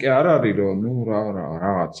ის კი არ არის რომ ნუ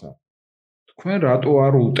რაღაცა თქვენ რატო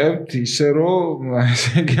არ უტევთ ისე რომ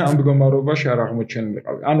ესე იგი ამ მდგომარეობაში არ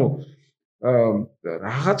აღმოჩენილიყავი. ანუ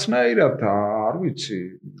რაღაცნაირად არ ვიცი.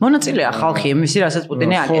 მონაწილეა ხალხი იმისი, რასაც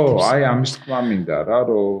პუტინი აკეთებს. ხო, აი ამის თქმა მინდა რა,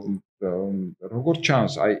 რომ როგორც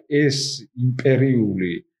ჩანს, აი ეს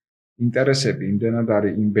იმპერიული ინტერესები იმდენად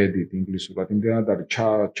არის იმბედით ინგლისურად, იმდენად არის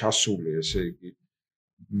ჩასული, ესე იგი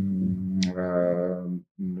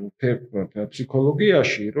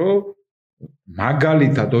ფსიქოლოგიაში, რომ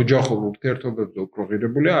მაგალითად ოჯახურ ურთიერთობებზე უფრო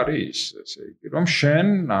ღირებული არის ესე იგი, რომ შენ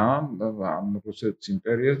ამ რუსეთის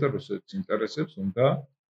იმპერიას და რუსეთის ინტერესებს უნდა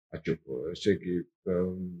აჯობო, ესე იგი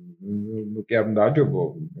კი არ უნდა აჯობო,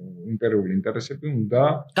 იმპერიული ინტერესები უნდა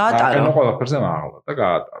გაატარო ყველაფერზე მაღლა და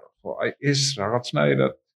გაატარო. ხო, აი ეს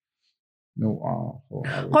რაღაცნაირად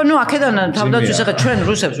ხო, ნუ აქედან თავდაცვის ახლა ჩვენ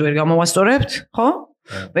რუსებს ვერ გამოვასწორებთ, ხო?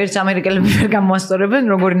 ვერც ამერიკელები ვერ გამოვასწორებენ,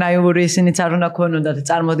 როგორი ნაივური ისინიც არ უნდა ქონოდათ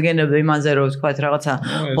წარმოდგენები იმაზე, რომ თქვათ რაღაცა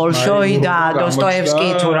ბოლშოი და დოსტოევსკი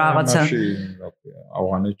თუ რაღაცა.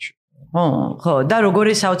 ავღანეთში. ხო, და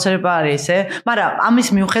როგორი საოცრება არის ესე, მაგრამ ამის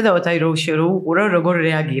მიუხედავად აი რო უყურო, როგორ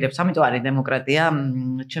რეაგირებს. ამიტომ არის დემოკრატია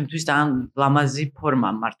ჩემთვის ძალიან ლამაზი ფორმა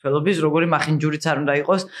მმართველობის, როგორი მახინჯურიც არ უნდა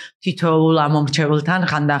იყოს თითოეულ ამომრჩეველთან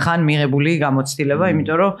ხანდახან მიღებული გამოცდილება,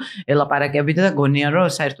 იმიტომ რომ ელაპარაკებით და გონია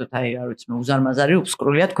რომ საერთოდ აი არ ვიცი, უზარმაზარი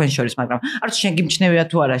უფსკრულია თქვენ შორის, მაგრამ არც შენ გიმჩნევია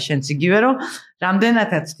თუ არა შენც იგივე რომ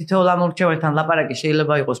რამდენადაც თითოეულ ამომრჩეველთან ლაპარაკი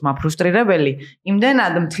შეიძლება იყოს მაფრუსტრირებელი,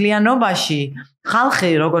 იმდენად მთლიანობაში ხალხი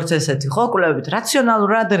როგორც ესეთი ხო კვლევით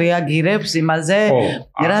რაციონალურად რეაგირებს იმაზე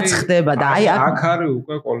რაც ხდება და აი აქ არის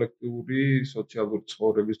უკვე კოლექტიური სოციალური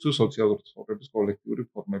ცხოვრების თუ სოციალური ცხოვრების კოლექტიური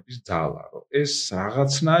ფორმების ძალა რომ ეს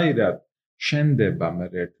რაღაცნაირად შენდება მე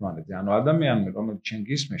ერთმანეთზე ანუ ადამიანები რომელიც შენ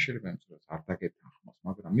გისმენს შეიძლება იმწოს არ დაგეთანხმოს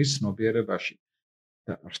მაგრამ ის ცნობიერებაში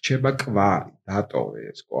რჩება კვარი დატოვე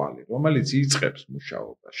ეს კვალი რომელიც იწყებს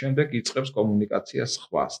მუშაობას შემდეგ იწყებს კომუნიკაციას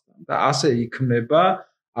სხვასთან და ასე იქმნება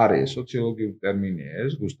არის სოციოლოგიური ტერმინია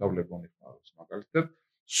ეს გუსტავ ლე-ბონის მაგალითად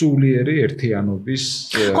სულიერი ერთიანობის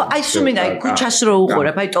ხო აი სუმინდა აი ქუჩას რო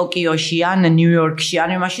უყურებ აი ტოკიოში ან ნიუ-იორკში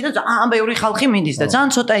ან იმაში და ძალიან ბევრი ხალხი მიდის და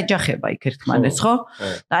ძალიან ცოტა ეჯახება იქ ერთმანეთს ხო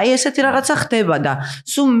და აი ესეთი რაღაცა ხდება და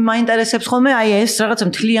სულ მაინტერესებს ხოლმე აი ეს რაღაცა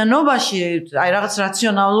მთლიანობაში აი რაღაც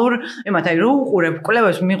რაციონალურ იმათ აი რო უყურებ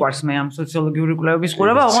კვლევებს მიყვარს მე ამ სოციოლოგიური კვლევების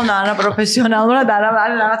ყურება ოღონდ არაპროფესიონალურად არა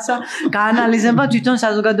რაღაცა გაანალიზება თვითონ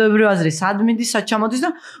საზოგადოებრივი აზრი სად მიდის სად ჩამოდის და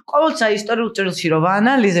ყოველთვის აი ისტორიულ წერილში რო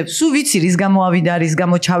ვაანალიზებ სულ ვიცი რის გამო ავიდა რის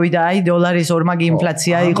გამო ჩავიდა აი დოლარის ორმაგი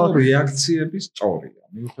ინფლაცია იყო რეაქციები სწორია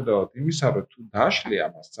მიუხედავად იმისა რომ თუ დაშლი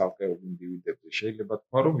ამას ცალკეულ ინდივიდებზე შეიძლება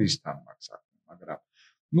თქვა რომ ვისთან მაქვს საქმე მაგრამ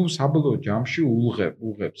ნუ საბოლოო ჯამში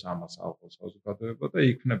უღებს ამას ალყოს საზოგადოება და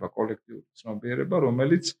იქნება კოლექტიური ცნობიერება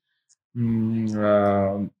რომელიც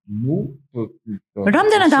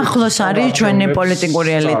რამდენად ახლოს არის ჩვენი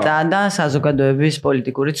პოლიტიკური ელიტა და საზოგადოების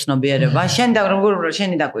პოლიტიკური ცნობიერება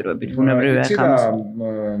შენი დაკვირვებით ბუნებრივია ხა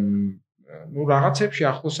ну რაღაცებში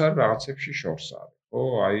ახლოს არის, რაღაცებში შორს არის, ხო?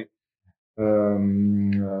 აი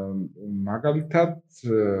მაგალითად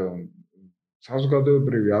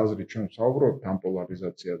საზოგადოებრივი აზრი ჩვენ საუბრობთ ამ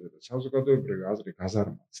პოლარიზაციაზე და საზოგადოებრივი აზრი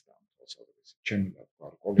გაზარმაცდა ამ თვალსაზრისით. ჩემი თქვა,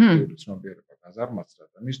 კოლექტიური ცნობიერება გაზარმაცდა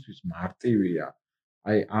და მისთვის მარტივია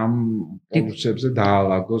აი ამ პოლუსებზე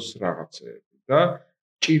დაალაგოს რაღაცეები და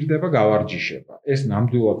ჭირდება გავარჯიშება. ეს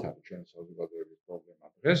ნამდვილად არის ჩვენი საზოგადოების პრობლემა.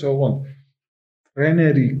 დღეს ოღონდ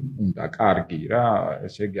ტრენერი უნდა კარგი რა,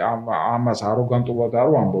 ესე იგი ამას აროგანტულად არ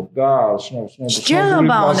ვამბობ და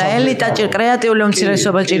სჯელობა უნდა ელიტა კრეატიული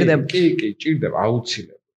უმცირესობა ჭირდება. კი, ჭირდება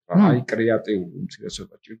აუცილებლად. აი კრეატიული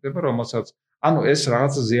უმცირესობა ჭირდება, რომელსაც ანუ ეს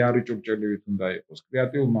რაღაც ზიარი ჭურჭელივით უნდა იყოს.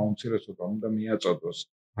 კრეატიულმა უმცირესობამ უნდა მიაწოდოს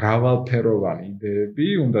მრავალფეროვანი იდეები,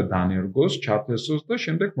 უნდა დანერგოს, ჩათესოს და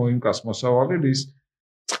შემდეგ მოიმკას მოსავალი რის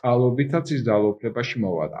წყალობითაც ის ძალაუფლებაში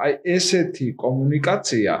მოვადა. აი ესეთი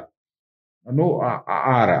კომუნიკაცია ну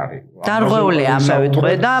არ არის. დარღვეულია მე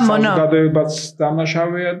ვიტყვი და საზოგადოებაც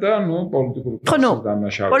დამნაშავეა და ну პოლიტიკური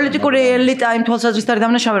დამნაშავეა. პოლიტიკური ელიტა იმ თვალსაზრისით არის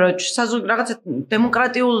დამნაშავე, რომ რაღაცა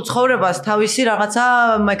დემოკრატიულ ცხოვრებას თავისი რაღაცა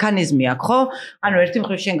მექანიზმი აქვს, ხო? ანუ ერთი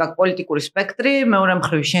მხრივ შენ გაქვს პოლიტიკური სპექტრი, მეორე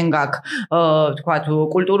მხრივ შენ გაქვს თქვათ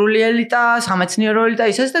კულტურული ელიტა, სამეცნიერო ელიტა,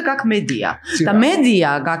 ისეც და გაქვს მედია. და მედია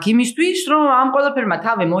გაქვს იმისთვის, რომ ამ ყველაფერმა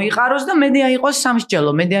თავი მოიყაროს და მედია იყოს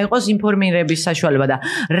სამსჯელო, მედია იყოს ინფორმირების საშუალება და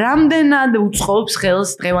რამდენად უწყობს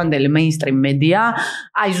ხელს დღევანდელი მეინსტრიმ მედია,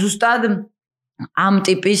 აი ზუსტად ამ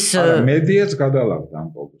ტიპის მედიაც გადალაგდა ამ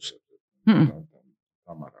პოლუსებზე.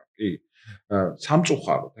 თამარა, კი.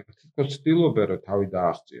 სამწუხაროდ, ეგეთი თქო ცდილობენ რომ თავი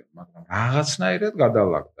დააღწიონ, მაგრამ რაღაცნაირად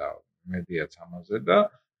გადალაგდა მედიაც ამაზე და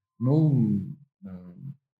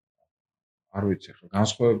არ ვიცი ხო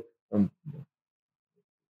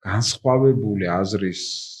განსხვავებული აზრის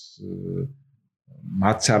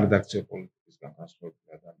მათ რედაქციო პოლიტიკისგან განსხვავებული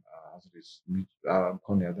აზრის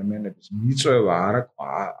მქონე ადამიანების მიწვევა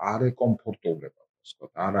არ ეკომფორტულება,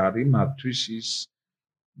 ვთქვათ, არ არის მათთვის ის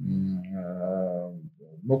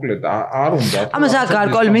მოკლედ არ უნდა ამას აქ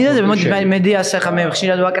გარკვეული მინდა მოდი მედიას ახლა მე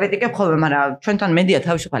ხშირად ვაკრიტიკებ ხოლმე, მაგრამ ჩვენთან მედია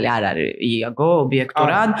თავისუფალი არ არის იაგო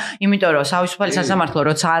ობიექტურად, იმიტომ რომ თავისუფალი სასამართლო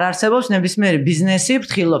როცა არ არსებობს, ნებისმიერი ბიზნესი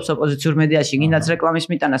ფრთხილობს ოპოზიციურ მედიაში, გინდაც რეკლამის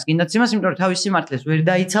მიტანას, გინდაც იმას, იმიტომ რომ თავის სიმართლეს ვერ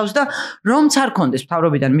დაიცავს და რომც არ კონდეს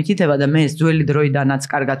მთავრობიდან მითითება და მე ეს ძველი დროიდანაც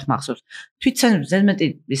კარგად მახსოვს. თვითცენზურა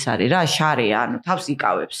ის არის რა, შარია, ანუ თავს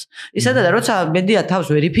იკავებს. ისადა და როცა მედია თავს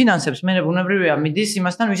ვერ იფინანსებს, მე ბუნებრივია მიდის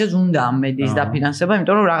იმასთან, ვისაც უნდა ამ მედიის დაფინანსება,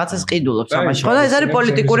 იმიტომ რომ რაღაცას ყიდულობს ამაში. ხო და ეს არის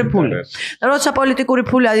პოლიტიკური ფული. და როცა პოლიტიკური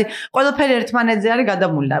ფული არის, ყველაფერი ერთმანეთზე არის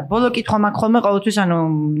გადამული და ბოლო კითხვა მაქვს ხოლმე ყოველთვის, ანუ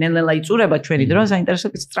ნელ-ნელა იწურება ჩვენი დრო, საინტერესო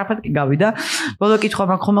სწრაფად კი გავიდა. ბოლო კითხვა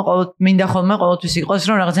მაქვს ხოლმე მინდა ხოლმე ყოველთვის იყოს,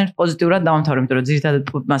 რომ რაღაცნაირად პოზიტიურად დავამთავრებ, იმიტომ რომ ძირითადად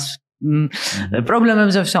მას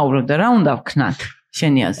პრობლემებზე ვსაუბრობ და რა უნდა ვქნათ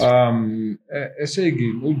შენი აზრით? ესე იგი,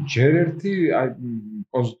 ჯერ ერთი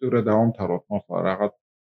პოზიტიურად დავამთავროთ, მოხლა რაღაც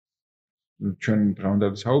ჩვენ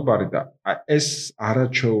დღევანდელი საუბარი და ეს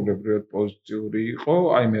არაჩვეულებრივად პოზიტიური იყო,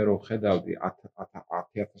 აი მე რომ ხედავდი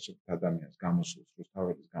 10,000 ადამიანს გამოსულს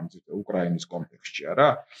რუსთაველის გამზირდა უკრაინის კონტექსტში არა,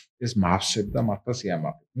 ეს მავსებდა მართლა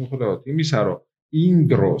სიამაყედ. მიუხედავად იმისა, რომ იმ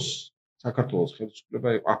დროს საქართველოს ხელისუფლება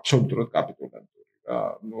იყო აბსოლუტურად კაპიტულანტური რა,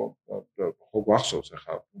 ხო გვახსოვს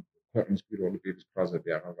ახლა ქვეყნის პირველი პირის ფრაზები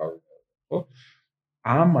აღარ გავიგე, ხო?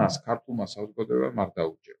 ამას ქართულმა საზოგადოებამ არ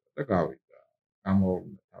დაუჯერა და გავიდა.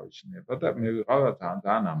 გამოუვიდა თავისინება და მე ვიყავ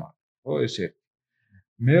ძალიან ამაყი, ხო, ეს ერთი.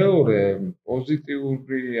 მეორე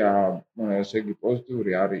პოზიტიური, ესე იგი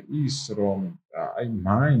პოზიტიური არის ის, რომ აი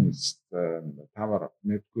მაინც თამარა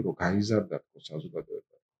მე ვთქვი რომ გაიზარდა თქო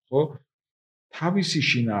საზოგადოება, ხო? თავისი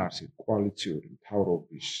შინაარსით კოალიციური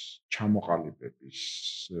მთავრობის ჩამოყალიბების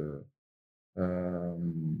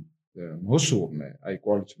მოსურნე, აი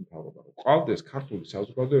კოალიციური მთავრობა რო ყავდეს, ქართული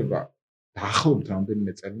საზოგადოება დაახლოებით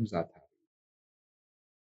რამდენიმე წელი მზად არის.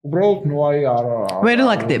 უბრალოდ ნუ აი ვერ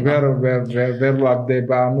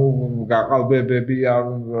ლაგდება, ანუ გაყალბებები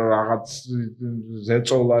რაღაც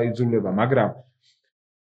ზეწოლა იძულება, მაგრამ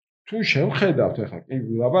თუ შევხედავთ ახლა კი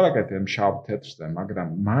ვილაპარაკეთ ამ შავ თეთრზე, მაგრამ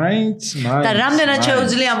მაინც და რამდენად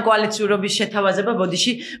შეუძლია ამ კოალიციურობის შეთავაზება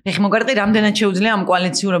ბოდიში, ფეხმოგარტყი რამდენად შეუძლია ამ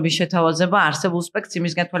კოალიციურობის შეთავაზება არსებულ სპექტს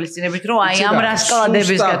იმის გათვალისწინებით, რომ აი ამ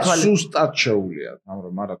რასკლადების გათვალისწინებით სუსტად შეუძლია,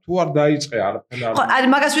 მაგრამ თუ არ დაიწყე არაფერი ხო, აი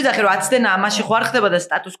მაგას ვიძახე, რომ აცდენა ამაში ხო არ ხდება და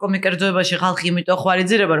სტატუს კო მიკერძოებაში ხალხი იმიტომ ხო არ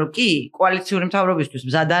იძირება, რომ კი, კოალიციური მთავრობისთვის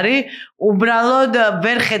მზად არის, უბრალოდ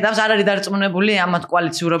ვერ ხედავს, არ არის დარწმუნებული ამათ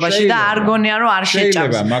კოალიციურობაში და არ გონია, რომ არ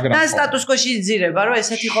შეჭამს. და სტატუს კოში იძირება, რომ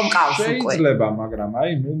ესეთი ხომ ყავს უკვე. შეიძლება, მაგრამ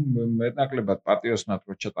აი ნუ მეტნაკლებად პატიოსნად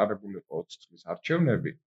რო ჩატარებული იყო 20 წლის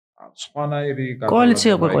არჩევნები, სხვანაირი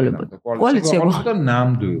კოალიცია გვეყოლებოდა. კოალიცია და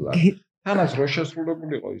ნამდვილად. თანაც რო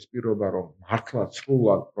შესრულებული იყო ის პირობა, რომ მართლა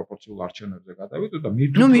სრულად პროპორციულ არჩევნებზე გადავიდო და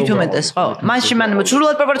მით უმეტეს ხო. მაშინ მან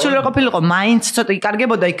სრულად პროპორციული ყოფილიყო, მაინც ცოტა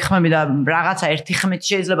იკარგებოდა იქ ხმები და რაღაცა ერთი ხმით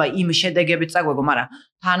შეიძლება იმ შედეგებით წაგვეგო, მაგრამ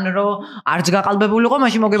თან რო არც გაყალბებულიყო,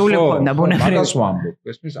 მაშინ მოგებული ხონდა ბუნებრივად. მაგას ვამბობ,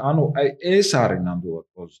 ესმის, ანუ აი ეს არის ნამდვილად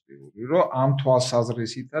პოზიტიური, რომ ამ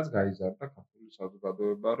თვალსაზრისითაც გაიზარდა ქართული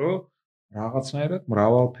საზოგადოება, რომ რაღაცნაირად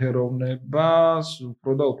მრავალფეროვნებას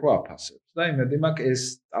უფრო და უფრო აფასებს და იმედი მაქვს ეს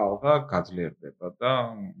ტალღა გაძლიერდება და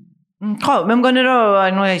ხო, მე მგონი რომ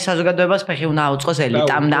ანუ აი საზოგადოებას ფეხი უნდა აუწყოს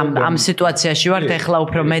ელიტამ ამ სიტუაციაში ვართ ეხლა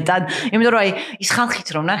უფრო მეტად, იმიტომ რომ აი ის ხალხით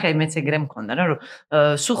რომ ნახე მეც ეგრე მქონდა რა, რომ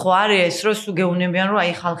სულ ხო არის ეს რომ სულ გეუნებიან რომ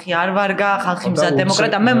აი ხალხი არ ვარგა, ხალხი მზად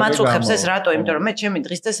დემოკრატია, მე მაწუხებს ეს რატო, იმიტომ რომ მე ჩემი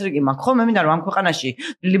დღის წესრიგი მაქვს, ხო, მე მინდა რომ ამ ქვეყანაში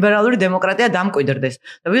ლიბერალური დემოკრატია დამკვიდრდეს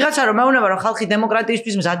და ვიღაცა რომ მეუნება რომ ხალხი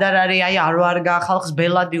დემოკრატიისთვის მზად არ არის, აი არ ვარგა, ხალხს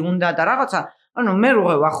ბელადი უნდა და რაღაცა ანუ მე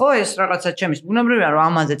როღევა ხო ეს რაღაცა ჩემის ბუნებრივია რომ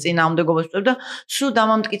ამაზე წინააღმდეგობას ვწევ და სულ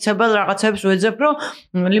დამამტკიცებელ რაღაცებს ვეძებ რომ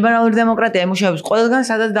ლიბერალური დემოკრატია ემუშავებს ყველგან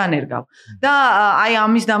სადაც დანერგავ და აი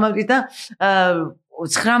ამის დამამტკიცა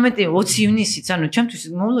 19-20 ივნისიც ანუ ჩემთვის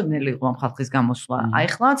მოულოდნელი იყო ამ ხალხის გამოსვლა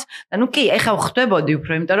აიხლაც და ნუ კი ეხა ხდებოდი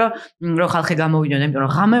უფრო იმიტომ რომ ხალხი გამოვიდოდა იმიტომ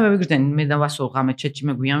რომ ღამე მევიგრძენ მე და ვასო ღამე ჩეჩი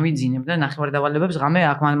მე გვიან ვიძინებ და ნახევარდავალებებს ღამე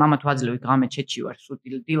აქ მამა თუ აძლევით ღამე ჩეჩი ვარ სულ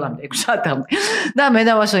დილამდე 6 საათამდე და მე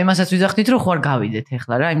და ვასო იმასაც ვიძახდით რომ ხო არ გავიდეთ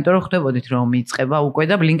ეხლა რა იმიტომ რომ ხდებოდით რომ მიიწება უკვე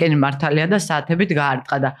და ბლინკენი მართალია და საათებით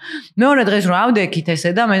გაარტყა და მეორე დღეს რომ ავდექით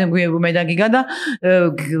ესე და მე და გიგა და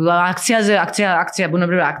აქცია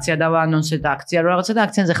ბუნებრივია აქცია დავაანონსე და აქცია რაღაცა რაღაცა და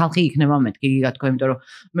აქცენტზე ხალხი იქნება მეთქი გიგათქო, იმიტომ რომ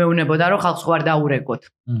მეუნებოდა რომ ხალხს ხوار დაურეკოთ.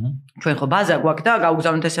 ჩვენ ხო ბაზა გვაქვს და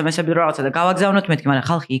გავგზავნოთ SMS-ები რაღაცა და გავაგზავნოთ მეთქი, მაგრამ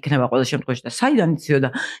ხალხი იქნება ყოველ შემთხვევაში და საიდან იციოდა?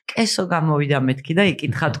 კესო გამოვიდა მეთქი და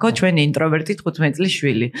იკითხა თქო ჩვენ ინტროვერტი 15 წლის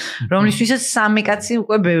შვილი, რომლისთვისაც სამი კაცი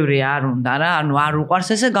უკვე ბევრია არ უნდა რა, ანუ არ უყვარს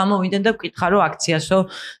ესე გამოვიდნენ და ვკითხა რომ აქციასო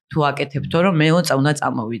თუ აკეთებთო რომ მე უნდა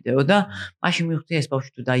წამოვიდეო და მაშინ მივხვდი ეს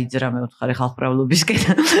ბავშვი თუ დაიძრა მეუთხარი ხალხმრავლობისკენ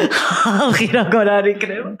ხალხი როგორ არ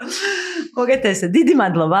იქნება. მოგეთ ესე დიდი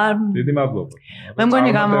მადლობა. დიდი მადლობა. მე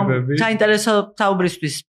მგონი საინტერესო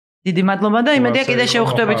საუბრისთვის დიდი მადლობა და იმედია კიდე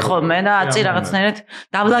შევხვდებით ხოლმე და აწი რაღაცნაირად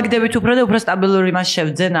დავლაგდებით უფრო და უფრო სტაბილური მას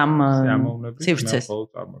შევძენ ამ სივრცეს.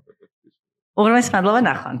 უღრმეს მადლობა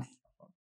ნახვამდის.